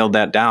I've scaled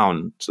that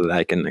down so that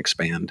I can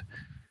expand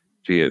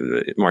to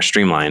be more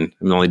streamlined.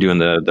 I'm only doing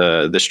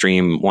the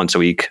stream once a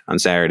week on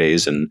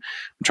Saturdays, and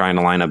I'm trying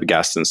to line up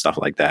guests and stuff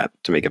like that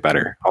to make it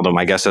better. Although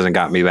my guest hasn't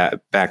got me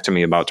back to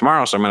me about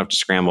tomorrow, so I'm gonna have to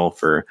scramble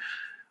for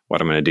what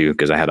I'm going to do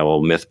because I had a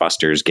whole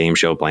Mythbusters game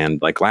show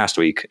planned like last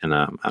week, and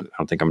I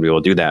don't think I'm going to be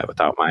able to do that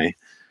without my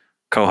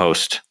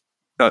co-host.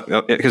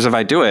 Because if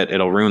I do it,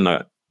 it'll ruin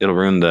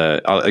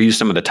the. I'll use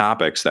some of the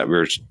topics that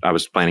I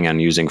was planning on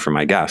using for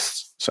my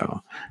guests.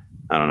 So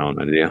I don't know what I'm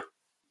going to do.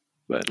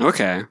 But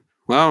okay,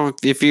 well,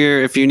 if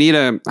you need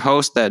a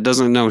host that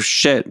doesn't know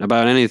shit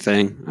about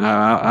anything,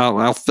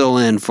 I'll fill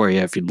in for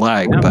you if you'd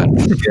like. Yeah. But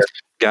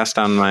guest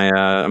on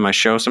my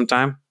show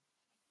sometime.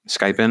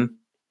 Skype in.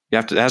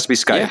 It has to be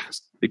Skype. Yeah.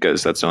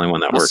 Because that's the only one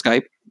that works.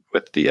 Skype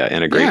with the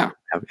integrate.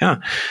 Yeah.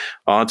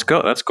 Well, that's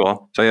cool. That's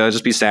cool. So it'll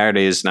just be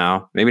Saturdays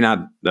now. Maybe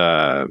not.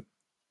 I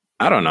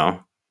don't know.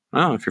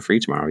 If you're free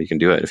tomorrow, you can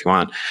do it if you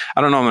want. I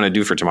don't know what I'm going to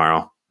do for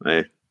tomorrow.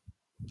 I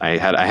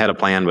had a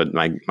plan, but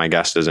my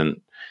guest isn't.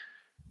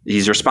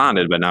 He's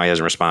responded, but now he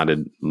hasn't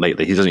responded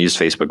lately. He doesn't use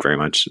Facebook very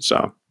much.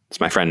 So it's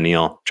my friend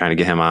Neil, trying to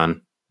get him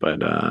on. But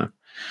got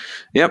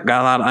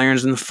a lot of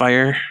irons in the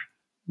fire.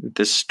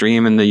 This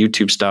stream and the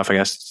YouTube stuff, I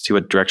guess, see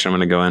what direction I'm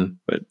going to go in.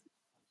 But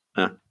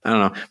I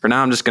don't know. For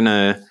now, I'm just going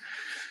to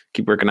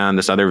keep working on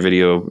this other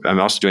video. I'm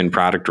also doing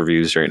product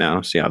reviews right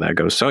now. See how that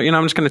goes. So,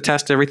 I'm just going to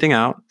test everything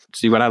out,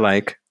 see what I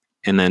like.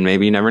 And then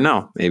maybe you never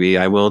know. Maybe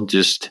I will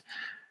just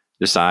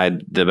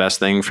decide the best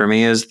thing for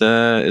me is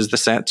the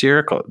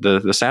satirical,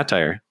 the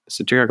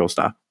satirical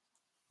stuff.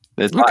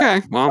 It's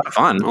okay.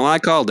 Fun. Well, I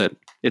called it.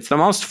 It's the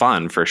most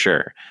fun for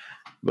sure.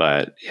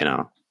 But,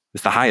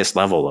 it's the highest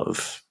level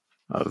of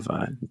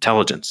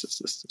intelligence.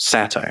 It's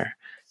satire.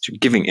 So you're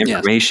giving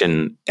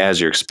information as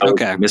you're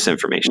exposing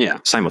misinformation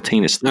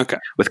simultaneously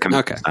with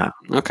comedy style.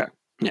 Okay.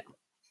 Yeah.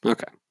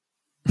 Okay.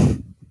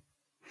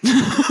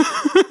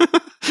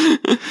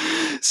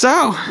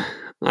 So,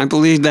 I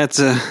believe that's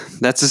a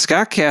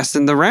Scottcast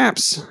in the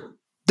wraps.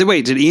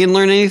 Did Ian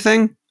learn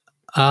anything?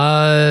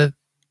 Nah.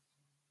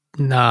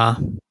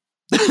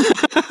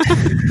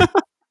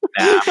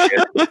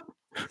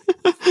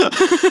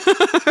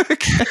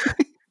 Okay.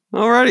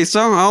 Alrighty,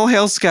 so all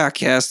hail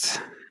Scottcast.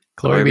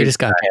 Glory be to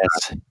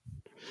Scottcast.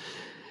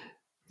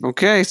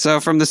 Okay,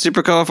 so from the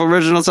super colorful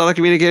original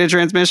telecommunicated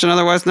transmission,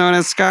 otherwise known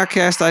as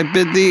Scottcast, I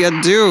bid thee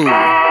adieu. Later,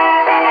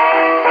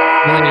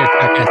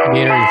 Scottcast By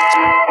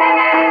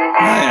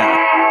Yeah.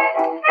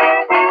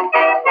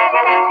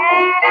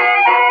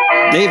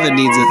 David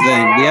needs a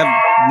thing. We have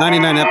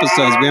 99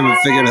 episodes. We haven't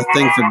figured a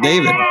thing for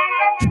David.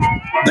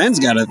 Ben's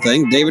got a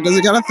thing. David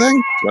doesn't got a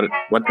thing?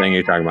 What thing are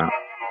you talking about?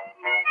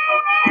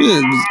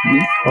 Yeah,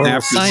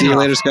 after see you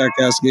later, Scott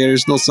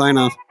Cascaders. No sign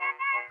off.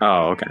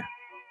 Oh, okay.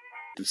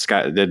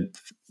 Did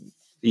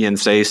Ian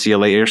say see you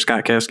later,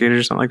 Scott Cascaders,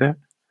 or something like that?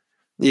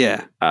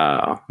 Yeah.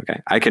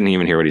 Okay. I couldn't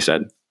even hear what he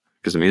said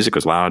because the music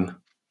was loud.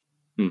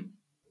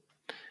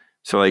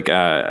 So like,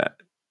 yeah,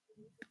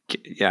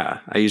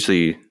 I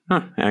usually,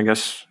 I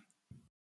guess